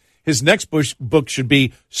 Ticketmaster. His next book should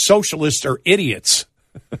be Socialists Are Idiots.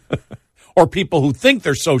 Or people who think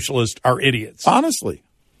they're socialist are idiots. Honestly.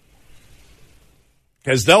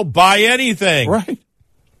 Because they'll buy anything. Right.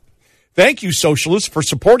 Thank you, socialists, for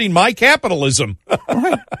supporting my capitalism.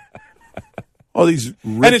 Right. All these rich...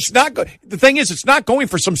 And it's not the thing is, it's not going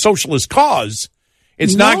for some socialist cause.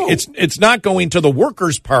 It's not going to the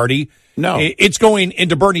Workers' Party. No. It's going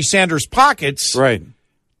into Bernie Sanders' pockets. Right.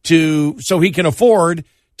 So he can afford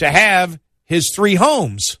to have his 3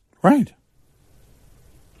 homes. Right.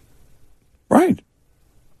 Right.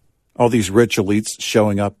 All these rich elites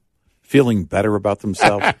showing up, feeling better about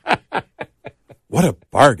themselves. What a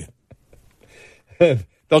bargain.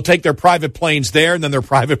 they'll take their private planes there and then their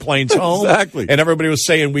private planes home. Exactly. And everybody was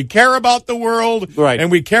saying, we care about the world, Right. and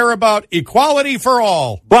we care about equality for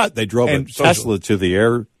all. But they drove a And Tesla to the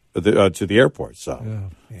airport, so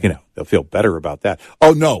they'll feel better about that.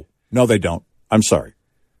 Oh no, they don't. I'm sorry.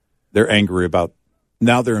 They're angry about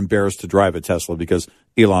now. They're embarrassed to drive a Tesla because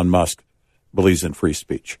Elon Musk believes in free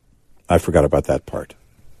speech. I forgot about that part.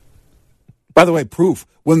 By the way, proof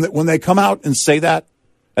when they come out and say that,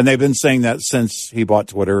 and they've been saying that since he bought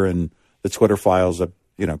Twitter, and the Twitter files have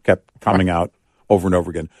kept coming out over and over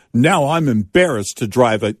again. Now I'm embarrassed to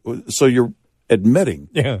drive it. So you're admitting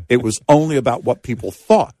it was only about what people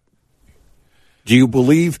thought. Do you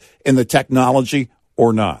believe in the technology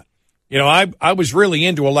or not? I was really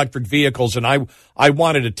into electric vehicles, and I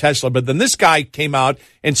wanted a Tesla, but then this guy came out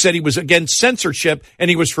and said he was against censorship and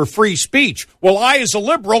he was for free speech. Well, I, as a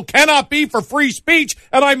liberal, cannot be for free speech,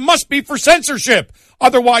 and I must be for censorship.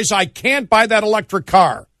 Otherwise, I can't buy that electric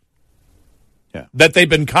car. Yeah. That they've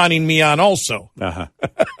been conning me on also. Uh-huh.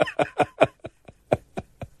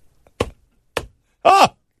 Oh,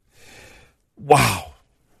 wow.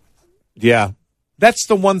 Yeah. That's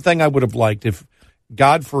the one thing I would have liked if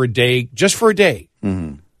God for a day, just for a day,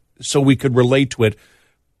 so we could relate to it,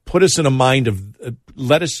 put us in a mind of,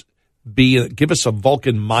 give us a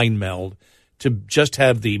Vulcan mind meld to just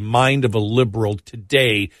have the mind of a liberal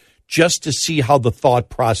today, just to see how the thought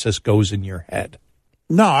process goes in your head.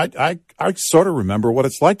 No, I sort of remember what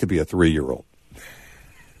it's like to be a 3-year-old.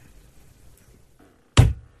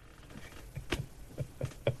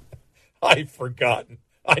 I've forgotten.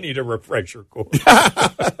 I need a refresher course.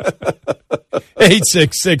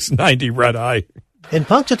 866-90 Red Eye. In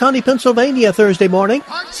Punxsutawney, Pennsylvania, Thursday morning.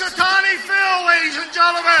 Punxsutawney Phil, ladies and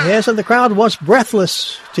gentlemen. Yes, and the crowd was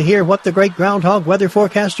breathless to hear what the great groundhog weather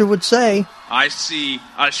forecaster would say. I see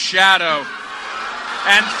a shadow.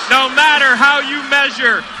 And no matter how you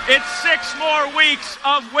measure, it's 6 more weeks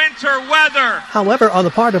of winter weather. However, on the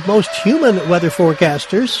part of most human weather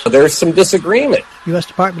forecasters, there's some disagreement. U.S.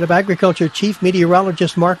 Department of Agriculture Chief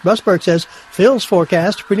Meteorologist Mark Busberg says Phil's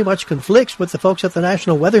forecast pretty much conflicts with the folks at the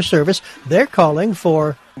National Weather Service. They're calling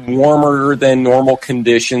for warmer than normal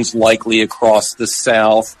conditions likely across the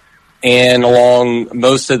South and along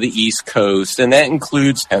most of the East Coast, and that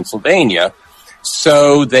includes Pennsylvania.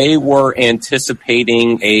 So they were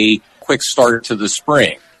anticipating a quick start to the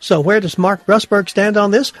spring. So where does Mark Busberg stand on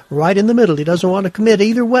this? Right in the middle. He doesn't want to commit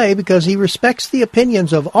either way because he respects the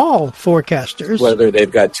opinions of all forecasters. Whether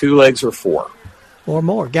they've got 2 legs or 4. Or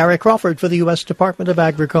more. Gary Crawford for the U.S. Department of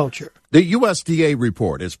Agriculture. The USDA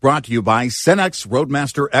report is brought to you by Cenex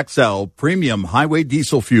Roadmaster XL Premium Highway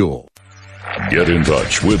Diesel Fuel. Get in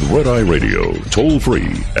touch with Red Eye Radio, toll free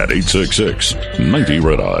at 866-90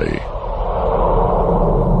 Red Eye.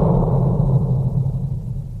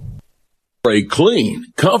 A clean,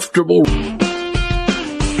 comfortable.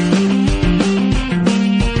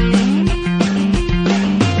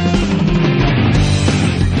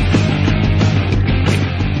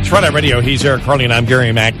 It's Red Eye Radio. He's Eric Carly, and I'm Gary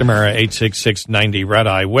McNamara, 866-90 Red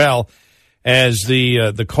Eye. Well, as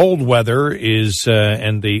the cold weather is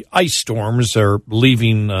and the ice storms are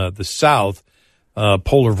leaving the south,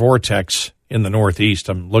 polar vortex in the northeast.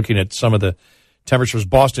 I'm looking at some of the temperatures.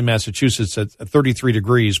 Boston, Massachusetts at 33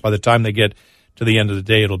 degrees. By the time they get to the end of the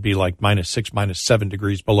day, it'll be like -6, -7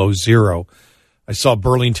 degrees below zero. I saw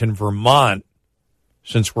Burlington, Vermont,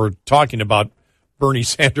 since we're talking about Bernie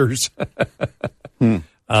Sanders,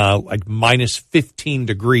 like -15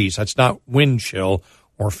 degrees. That's not wind chill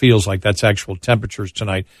or feels like that's actual temperatures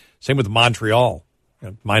tonight. Same with Montreal,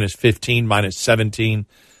 -15, -17,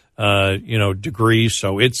 degrees.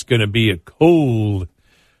 So it's going to be a cold,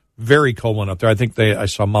 very cold one up there. I think I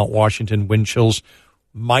saw Mount Washington wind chills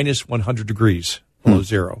 -100 degrees below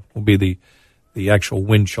zero will be the actual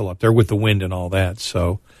wind chill up there with the wind and all that.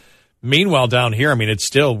 So meanwhile down here, I mean, it's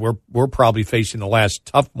still, we're probably facing the last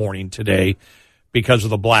tough morning today because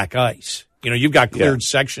of the black ice. You've got cleared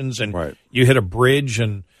sections and you hit a bridge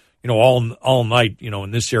and, all night,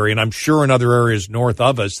 in this area. And I'm sure in other areas north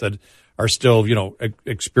of us that are still,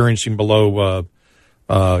 experiencing below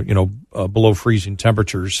freezing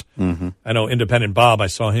temperatures. Mm-hmm. I know Independent Bob, I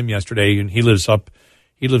saw him yesterday, and he lives up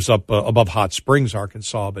above Hot Springs,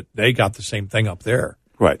 Arkansas, but they got the same thing up there,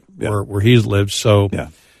 where he lives. So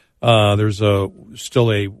there's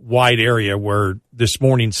still a wide area where this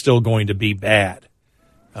morning's still going to be bad.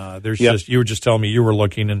 You were just telling me you were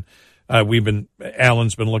looking, and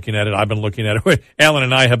Alan's been looking at it. I've been looking at it. Alan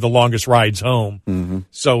and I have the longest rides home. Mm-hmm.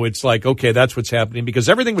 So it's like, okay, that's what's happening because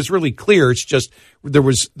everything was really clear. It's just, the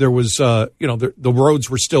roads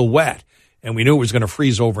were still wet and we knew it was going to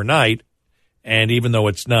freeze overnight. And even though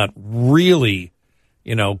it's not really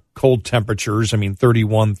cold temperatures,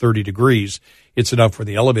 31, 30 degrees, it's enough where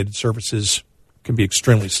the elevated surfaces can be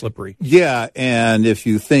extremely slippery. Yeah, and if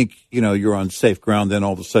you think, you're on safe ground, then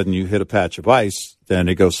all of a sudden you hit a patch of ice, then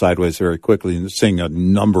it goes sideways very quickly. And seeing a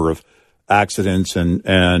number of accidents and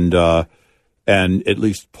at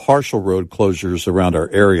least partial road closures around our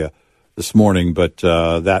area this morning. But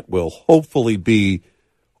that will hopefully be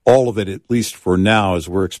all of it, at least for now, as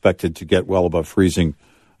we're expected to get well above freezing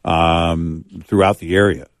throughout the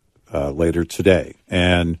area later today,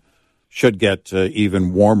 and should get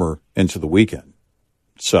even warmer into the weekend.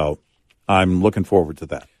 So I'm looking forward to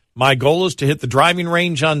that. My goal is to hit the driving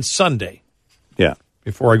range on Sunday. Yeah.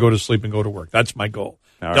 Before I go to sleep and go to work. That's my goal.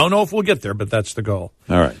 Right. Don't know if we'll get there, but that's the goal.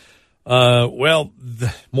 All right.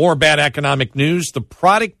 More bad economic news. The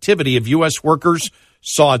productivity of U.S. workers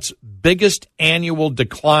saw its biggest annual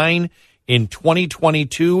decline in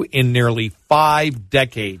 2022 in nearly 5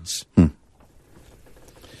 decades.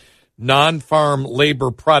 Non-farm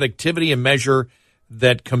labor productivity, a measure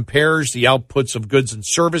that compares the outputs of goods and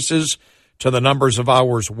services to the numbers of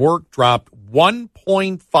hours worked, dropped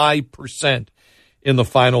 1.5% in the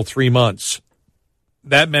final 3 months.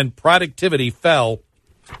 That meant productivity fell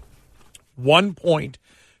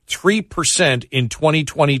 1.3% in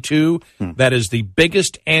 2022. That is the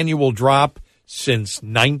biggest annual drop since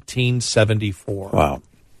 1974. Wow.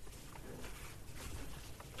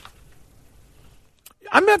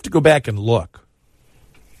 I'm going to have to go back and look.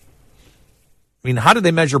 How do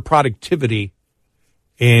they measure productivity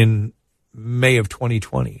in May of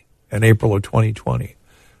 2020 and April of 2020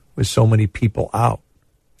 with so many people out?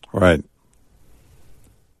 Right.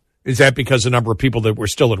 Is that because the number of people that were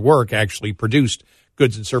still at work actually produced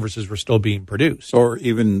goods and services were still being produced? Or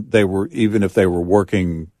even if they were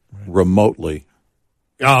working remotely.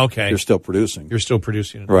 Oh, okay. You're still producing. You're still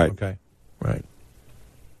producing. Right. Okay. Right.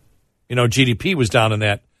 GDP was down in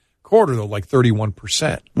that quarter, though, like 31%.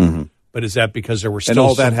 Mm-hmm. But is that because there were still... And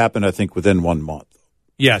all that happened, I think, within 1 month.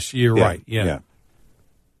 Yes, you're right. Yeah.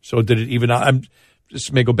 So did it even... I'm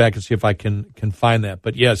just may go back and see if I can find that.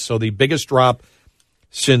 But, yes, so the biggest drop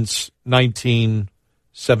since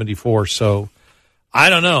 1974. So I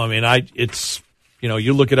don't know. It's...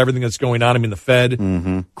 you look at everything that's going on. The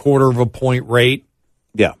Fed, quarter of a point rate.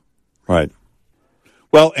 Yeah, right.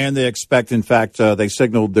 Well, and they expect, in fact, they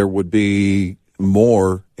signaled there would be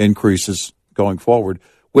more increases going forward,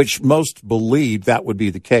 which most believe that would be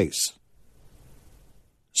the case.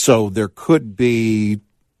 So there could be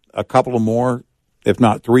a couple of more, if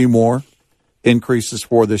not 3 more, increases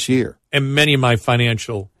for this year. And many of my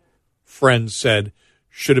financial friends said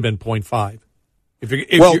should have been 0.5.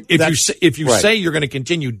 If you say you're going to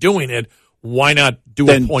continue doing it, why not do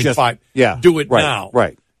a 0.5? Do it now.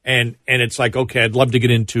 Right. And it's like, okay, I'd love to get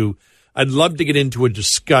into a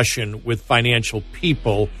discussion with financial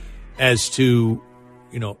people as to,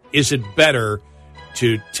 is it better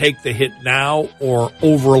to take the hit now or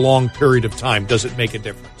over a long period of time? Does it make a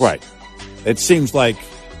difference? Right. It seems like,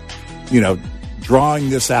 drawing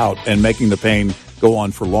this out and making the pain go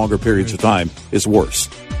on for longer periods of time is worse.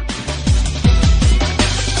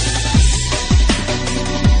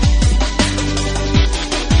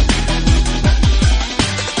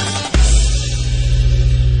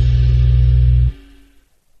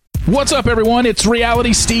 What's up, everyone? It's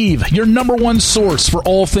Reality Steve, your #1 source for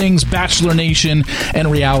all things Bachelor Nation and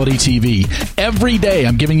reality TV. Every day,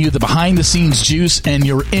 I'm giving you the behind-the-scenes juice and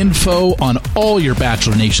your info on all your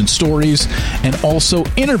Bachelor Nation stories, and also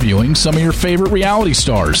interviewing some of your favorite reality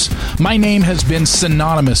stars. My name has been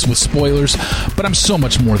synonymous with spoilers, but I'm so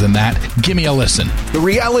much more than that. Give me a listen. The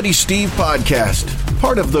Reality Steve Podcast,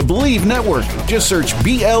 part of the Believe Network. Just search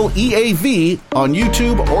BLEAV on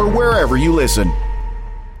YouTube or wherever you listen.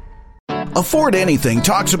 Afford Anything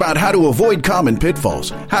talks about how to avoid common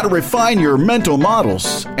pitfalls, how to refine your mental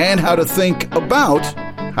models, and how to think about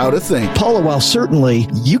how to think. Paula, while certainly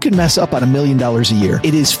you can mess up on $1 million a year,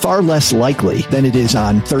 it is far less likely than it is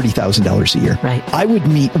on $30,000 a year. Right. I would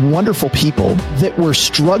meet wonderful people that were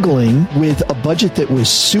struggling with a budget that was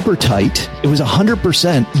super tight. It was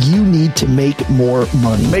 100% you need to make more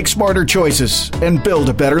money. Make smarter choices and build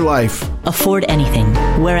a better life. Afford Anything,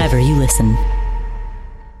 wherever you listen.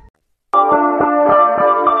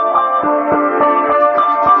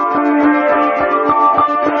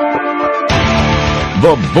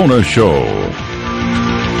 The Bonus Show.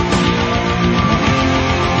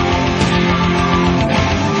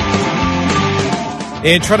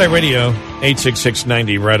 In Tri Radio,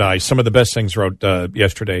 86690 Red Eye. Some of the best things wrote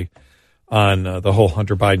yesterday on the whole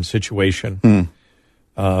Hunter Biden situation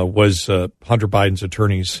was Hunter Biden's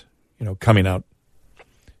attorneys, coming out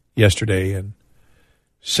yesterday and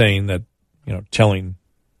saying that telling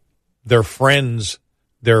their friends,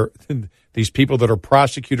 these people that are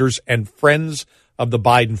prosecutors and friends of the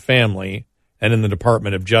Biden family and in the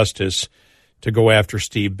Department of Justice, to go after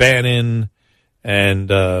Steve Bannon and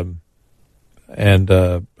Rudy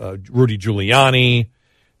Giuliani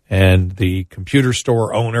and the computer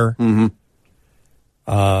store owner,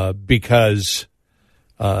 because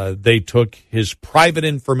they took his private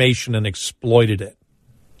information and exploited it.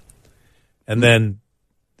 And then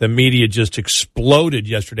the media just exploded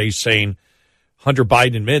yesterday saying Hunter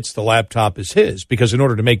Biden admits the laptop is his, because in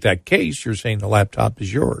order to make that case, you're saying the laptop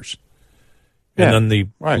is yours. And then the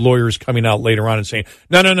lawyers coming out later on and saying,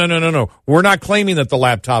 no, we're not claiming that the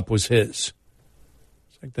laptop was his.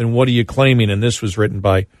 It's like, then what are you claiming? And this was written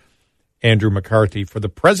by Andrew McCarthy. For the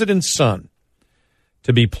president's son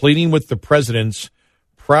to be pleading with the president's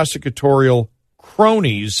prosecutorial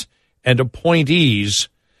cronies and appointees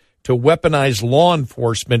to weaponize law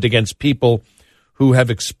enforcement against people who have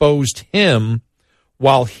exposed him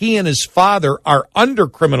while he and his father are under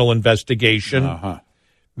criminal investigation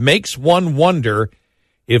makes one wonder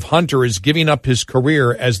if Hunter is giving up his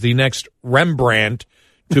career as the next Rembrandt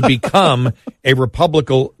to become a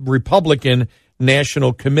Republican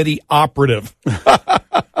National Committee operative.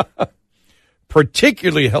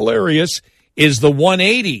 Particularly hilarious is the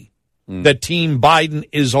 180 that Team Biden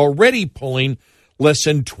is already pulling less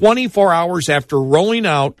than 24 hours after rolling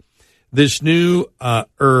out this new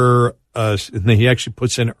he actually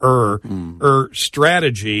puts in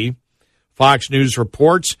strategy. Fox News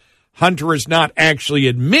reports Hunter is not actually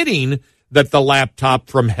admitting that the laptop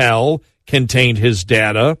from hell contained his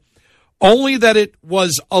data, only that it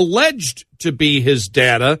was alleged to be his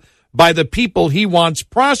data by the people he wants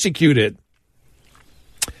prosecuted.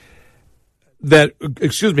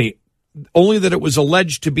 Only that it was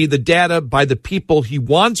alleged to be the data by the people he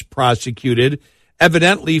wants prosecuted,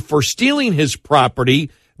 evidently for stealing his property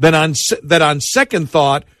that on second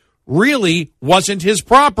thought really wasn't his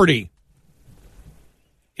property.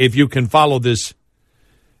 If you can follow this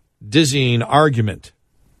dizzying argument.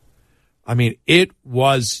 I mean, it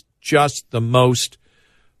was just the most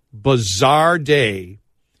bizarre day.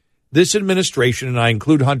 This administration, and I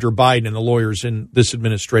include Hunter Biden and the lawyers in this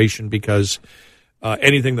administration, because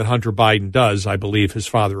anything that Hunter Biden does, I believe his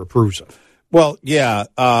father approves of. Well, yeah,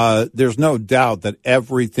 there's no doubt that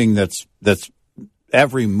everything that's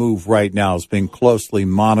every move right now is being closely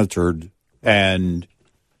monitored and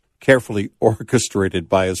carefully orchestrated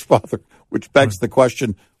by his father, which begs the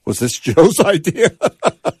question, was this Joe's idea?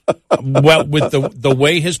 Well, with the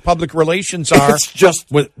way his public relations are, it's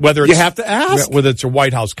just whether you have to ask whether it's a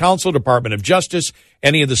White House counsel, Department of Justice,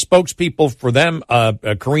 any of the spokespeople for them,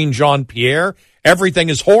 Karine Jean-Pierre, everything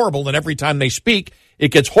is horrible, and every time they speak,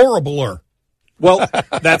 it gets horribler. Well,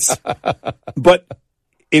 but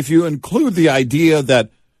if you include the idea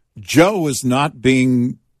that Joe is not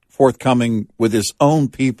being forthcoming with his own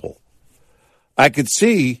people, I could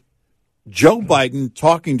see Joe Biden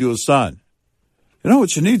talking to his son. You know,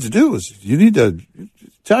 what you need to do is you need to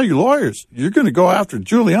tell your lawyers you're going to go after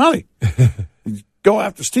Giuliani. Go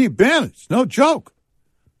after Steve Bannon. It's no joke.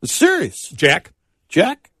 It's serious. Jack?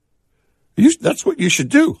 That's what you should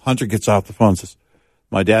do. Hunter gets off the phone and says,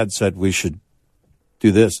 my dad said we should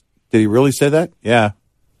do this. Did he really say that? Yeah.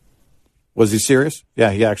 Was he serious?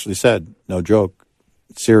 Yeah, he actually said, no joke.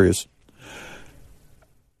 It's serious.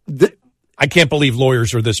 I can't believe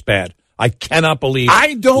lawyers are this bad. I cannot believe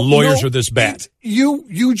lawyers are this bad.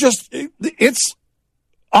 It's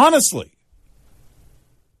honestly,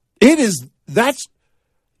 it is, that's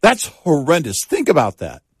horrendous. Think about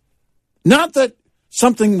that. Not that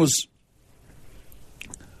something was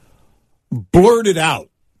blurted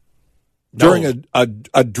out during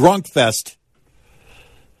a drunk fest,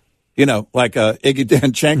 like a Iggy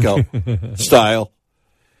Danchenko style.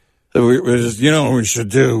 We should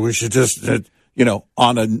do? We should just, on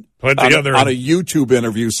a YouTube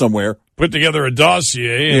interview somewhere. Put together a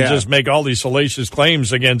dossier and just make all these salacious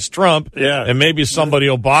claims against Trump, and maybe somebody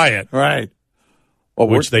will buy it. Right. Well,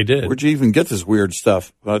 which they did. Where'd you even get this weird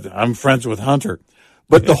stuff? I'm friends with Hunter.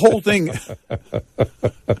 But the whole thing,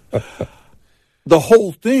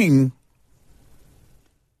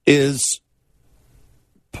 is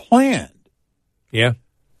planned. Yeah.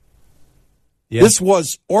 This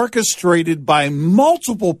was orchestrated by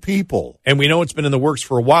multiple people. And we know it's been in the works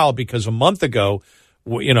for a while, because a month ago,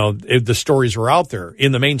 the stories were out there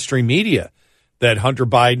in the mainstream media that Hunter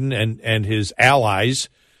Biden and his allies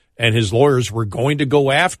and his lawyers were going to go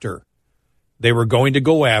after. They were going to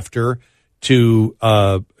go after to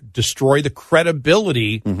destroy the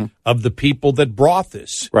credibility of the people that brought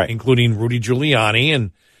this, right, including Rudy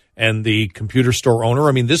Giuliani and the computer store owner.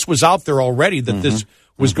 I mean, this was out there already that this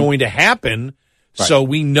was going to happen. Right. So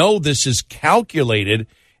we know this is calculated,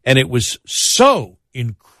 and it was so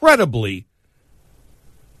incredibly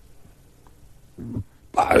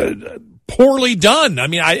poorly done. I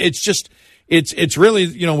mean, it's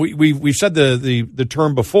really, we've said the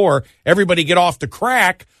term before, everybody get off the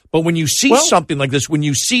crack. But when you see something like this, when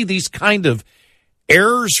you see these kind of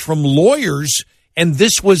errors from lawyers, and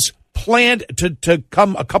this was planned to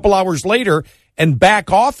come a couple hours later and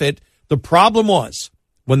back off it, the problem was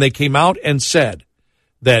when they came out and said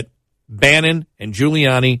that Bannon and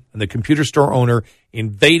Giuliani and the computer store owner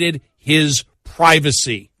invaded his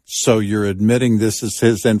privacy. So you're admitting this is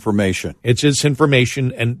his information. It's his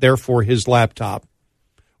information and therefore his laptop,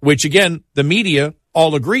 which, again, the media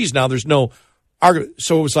all agrees now. There's no argument.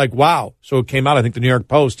 So it was like, wow. So it came out, I think, the New York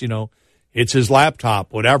Post, it's his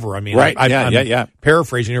laptop, whatever. I mean, right. I'm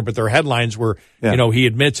paraphrasing here, but their headlines were, he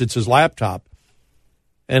admits it's his laptop.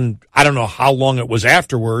 And I don't know how long it was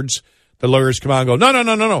afterwards. The lawyers come out and go,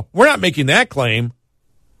 no. We're not making that claim.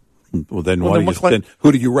 Well, then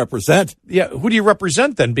who do you represent? Yeah, who do you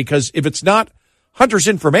represent then? Because if it's not Hunter's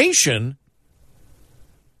information,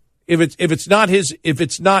 if it's not his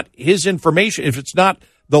information, if it's not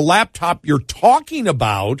the laptop you're talking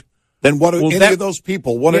about, then what do any of those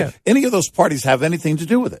people, any of those parties have anything to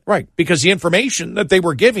do with it? Right, because the information that they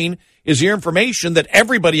were giving is the information that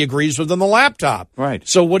everybody agrees with on the laptop. Right.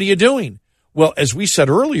 So what are you doing? Well, as we said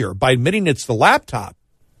earlier, by admitting it's the laptop,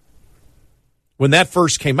 when that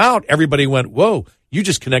first came out, everybody went, whoa, you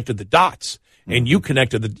just connected the dots. And you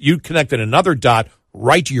connected another dot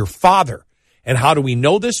right to your father. And how do we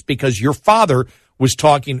know this? Because your father was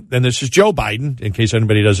talking, and this is Joe Biden, in case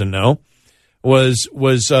anybody doesn't know, was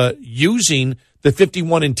using the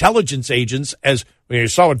 51 intelligence agents as, you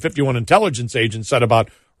saw what 51 intelligence agents said about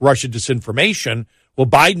Russia disinformation. Well,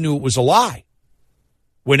 Biden knew it was a lie.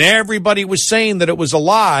 When everybody was saying that it was a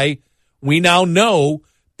lie, we now know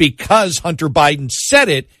because Hunter Biden said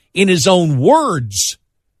it in his own words,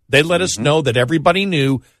 they let us know that everybody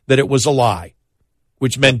knew that it was a lie,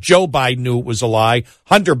 which meant Joe Biden knew it was a lie,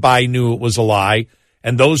 Hunter Biden knew it was a lie,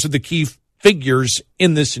 and those are the key figures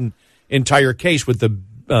in this entire case, with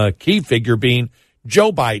the key figure being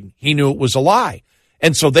Joe Biden. He knew it was a lie.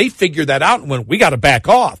 And so they figured that out and went, we got to back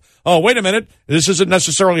off. Oh, wait a minute. This isn't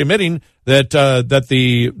necessarily admitting that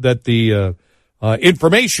the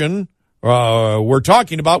information we're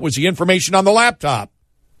talking about was the information on the laptop.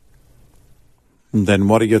 Then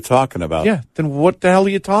what are you talking about? Yeah, then what the hell are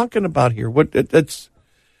you talking about here?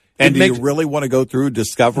 And do you really want to go through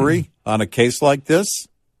discovery on a case like this?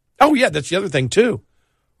 Oh, yeah, that's the other thing, too.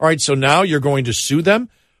 All right, so now you're going to sue them?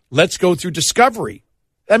 Let's go through discovery.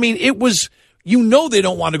 I mean, it was, they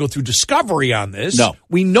don't want to go through discovery on this. No.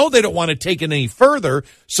 We know they don't want to take it any further,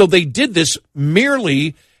 so they did this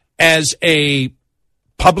merely as a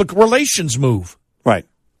public relations move. Right.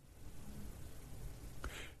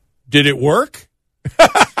 Did it work?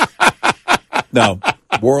 No.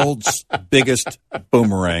 World's biggest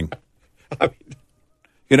boomerang.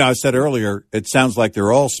 I said earlier, it sounds like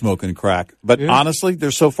they're all smoking crack. But honestly,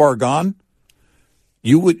 they're so far gone.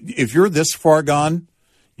 If you're this far gone,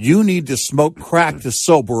 you need to smoke crack to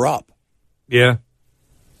sober up. Yeah.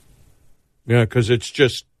 Yeah, because it's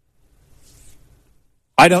just.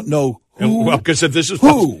 I don't know who. Well, because if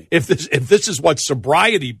this is what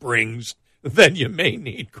sobriety brings, then you may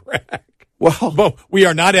need crack. Well, we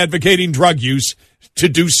are not advocating drug use to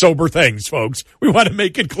do sober things, folks. We want to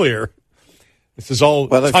make it clear. This is all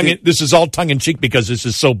tongue in cheek because this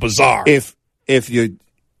is so bizarre. If you're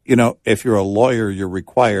a lawyer, you're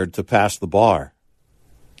required to pass the bar,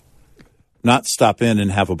 not stop in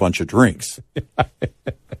and have a bunch of drinks. But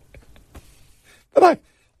I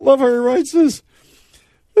love how he writes this.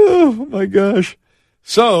 Oh my gosh!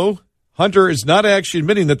 So Hunter is not actually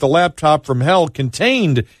admitting that the laptop from hell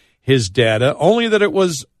contained his data, only that it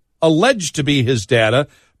was alleged to be his data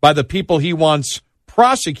by the people he wants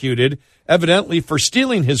prosecuted, evidently for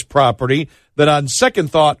stealing his property that on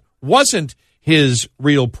second thought wasn't his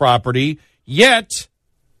real property. Yet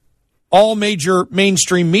all major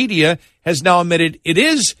mainstream media has now admitted it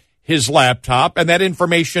is his laptop and that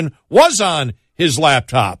information was on his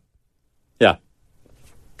laptop. Yeah.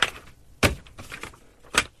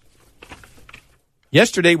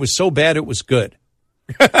 Yesterday was so bad it was good.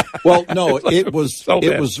 Well, no, it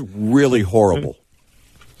was really horrible.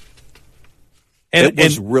 It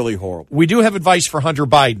was really horrible. We do have advice for Hunter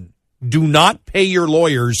Biden. Do not pay your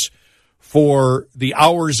lawyers for the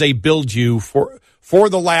hours they billed you for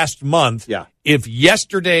the last month. Yeah. If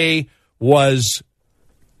yesterday was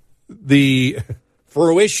the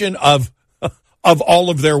fruition of of all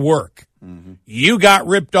of their work. Mm-hmm. You got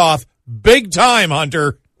ripped off big time,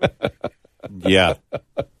 Hunter. Yeah.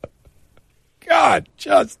 God,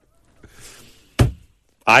 just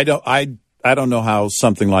I don't know how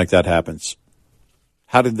something like that happens.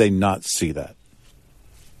 How did they not see that?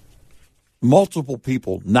 Multiple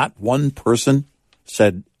people, not one person,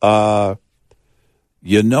 said,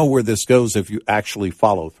 you know where this goes if you actually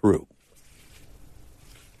follow through.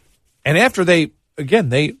 And after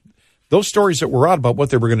those stories that were out about what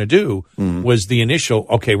they were going to do was the initial,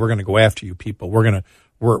 okay, we're going to go after you people. We're going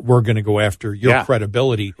to go after your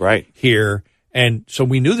credibility here. And so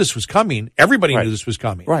we knew this was coming. Everybody knew this was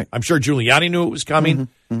coming. Right. I'm sure Giuliani knew it was coming.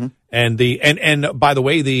 Mm-hmm. And by the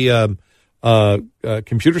way, the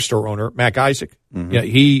computer store owner, Mac Isaac,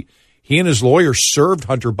 he and his lawyer served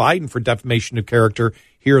Hunter Biden for defamation of character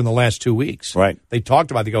here in the last 2 weeks. Right. They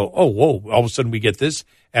talked about it. They go, oh, whoa, all of a sudden we get this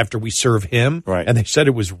after we serve him. Right. And they said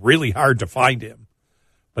it was really hard to find him,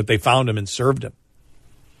 but they found him and served him.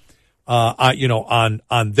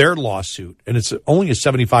 On their lawsuit, and it's only a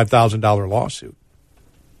 $75,000 lawsuit.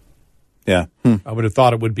 Yeah. I would have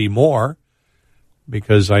thought it would be more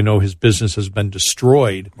because I know his business has been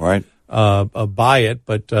destroyed by it.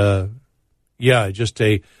 But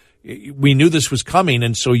we knew this was coming,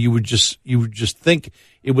 and so you would just think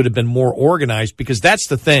it would have been more organized because that's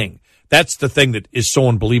the thing. That's the thing that is so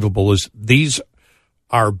unbelievable is these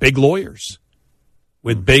are big lawyers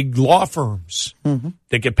with big law firms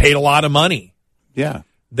that get paid a lot of money. Yeah.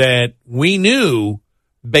 That we knew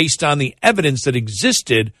based on the evidence that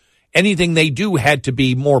existed, anything they do had to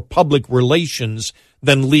be more public relations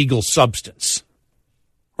than legal substance.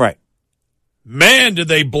 Right. Man, did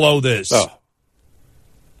they blow this. Oh.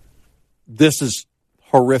 This is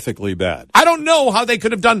horrifically bad. I don't know how they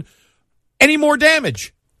could have done any more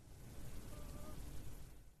damage.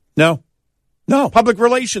 No. Public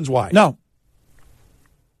relations-wise. No.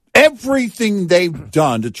 Everything they've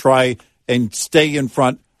done to try and stay in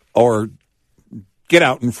front or get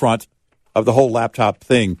out in front of the whole laptop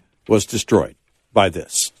thing was destroyed by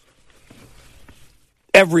this.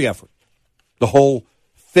 Every effort. The whole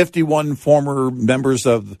 51 former members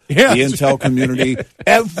of the Intel community,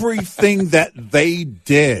 everything that they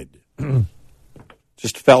did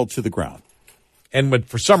just fell to the ground. And what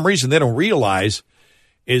for some reason they don't realize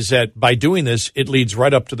is that by doing this, it leads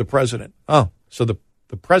right up to the president. Oh, so the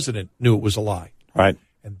president knew it was a lie. Right.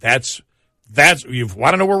 And that's you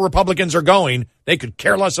want to know where Republicans are going, they could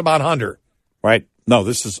care less about Hunter. Right. No,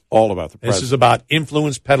 this is all about the president. This is about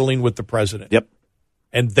influence peddling with the president. Yep.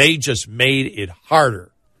 And they just made it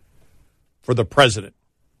harder for the president.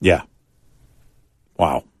 Yeah.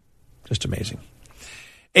 Wow. Just amazing.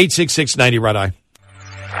 866-90 Red Eye.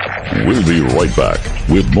 We'll be right back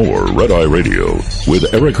with more Red Eye Radio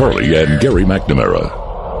with Eric Harley and Gary McNamara.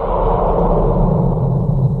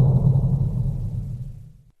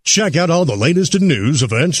 Check out all the latest in news,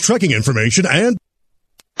 events, trekking information, and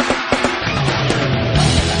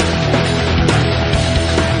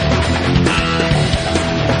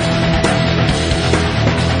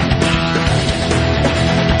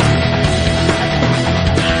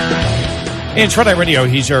it's Red Eye Radio.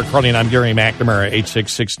 He's Eric Harley, and I'm Gary McNamara,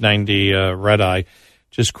 866-90 Red Eye.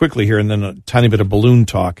 Just quickly here, and then a tiny bit of balloon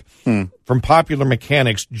talk. From Popular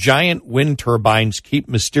Mechanics, giant wind turbines keep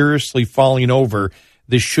mysteriously falling over.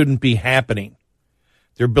 This shouldn't be happening.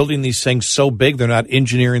 They're building these things so big, they're not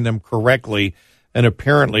engineering them correctly. And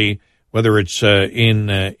apparently, whether it's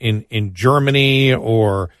in Germany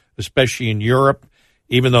or especially in Europe,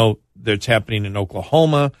 even though that's happening in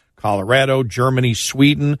Oklahoma, Colorado, Germany,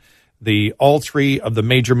 Sweden, all three of the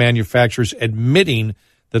major manufacturers admitting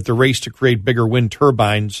that the race to create bigger wind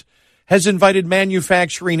turbines has invited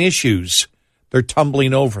manufacturing issues. They're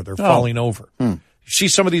tumbling over. They're falling over. You see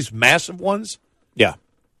some of these massive ones? Yeah.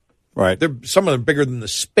 Right. Some of them bigger than the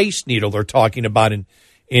Space Needle they're talking about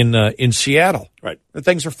in Seattle. Right. The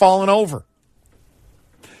things are falling over.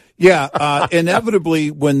 Yeah.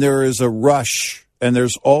 Inevitably, when there is a rush and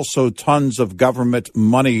there's also tons of government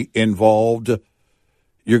money involved,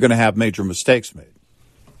 you're going to have major mistakes made.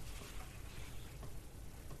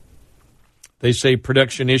 They say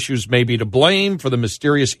production issues may be to blame for the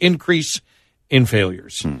mysterious increase in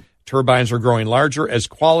failures. Turbines are growing larger as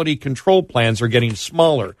quality control plans are getting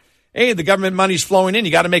smaller. Hey, the government money's flowing in.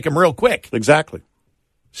 You got to make them real quick. Exactly.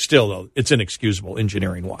 Still, though, it's inexcusable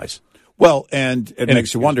engineering-wise. Well, and it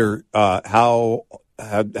makes you wonder how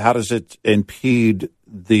does it impede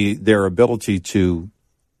their ability to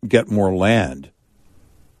get more land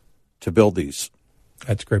to build these?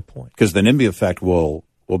 That's a great point. Because the NIMBY effect will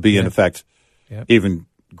be in effect even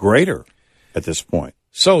greater at this point.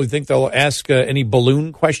 So, you think they'll ask any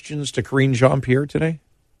balloon questions to Karine Jean-Pierre today?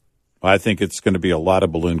 I think it's going to be a lot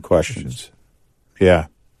of balloon questions. Yeah.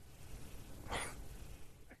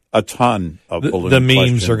 A ton of balloon questions. The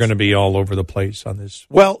memes are going to be all over the place on this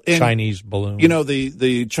Chinese balloon. You know,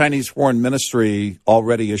 the Chinese Foreign Ministry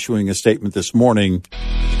already issuing a statement this morning.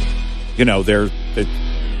 You know, they're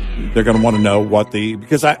going to want to know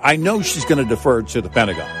because I know she's going to defer to the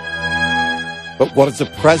Pentagon. But what does the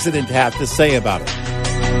president have to say about it?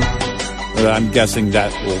 I'm guessing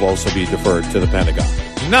that will also be deferred to the Pentagon.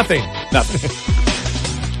 Nothing.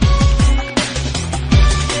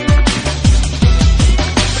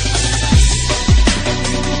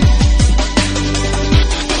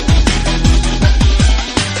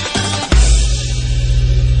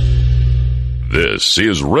 This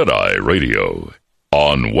is Red Eye Radio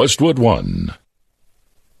on Westwood One.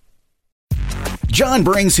 John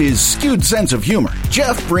brings his skewed sense of humor.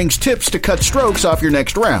 Jeff brings tips to cut strokes off your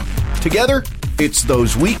next round. Together, it's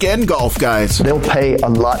those weekend golf guys. They'll pay a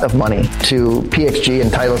lot of money to PXG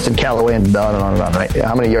and Titleist and Callaway and on and on and on, right?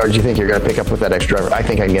 How many yards do you think you're going to pick up with that extra driver? I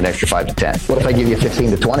think I can get an extra 5 to 10. What if I give you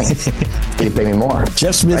 15 to 20? Can you pay me more?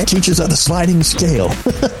 Jeff Smith teaches on a sliding scale.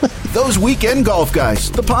 Those Weekend Golf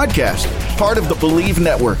Guys, the podcast, part of the Believe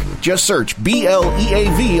Network. Just search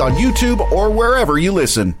BLEAV on YouTube or wherever you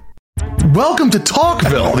listen. Welcome to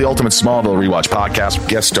Talkville, the Ultimate Smallville Rewatch podcast.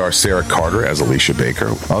 Guest star Sarah Carter as Alicia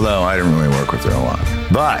Baker, although I didn't really work with her a lot.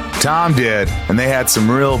 But Tom did, and they had some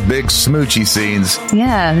real big smoochy scenes.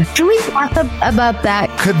 Yeah. Can we talk about that?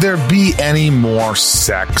 Could there be any more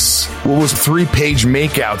sex? What was a 3-page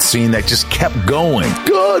makeout scene that just kept going?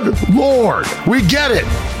 Good Lord, we get it.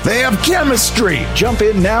 They have chemistry. Jump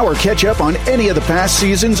in now or catch up on any of the past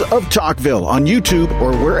seasons of Talkville on YouTube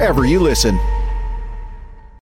or wherever you listen.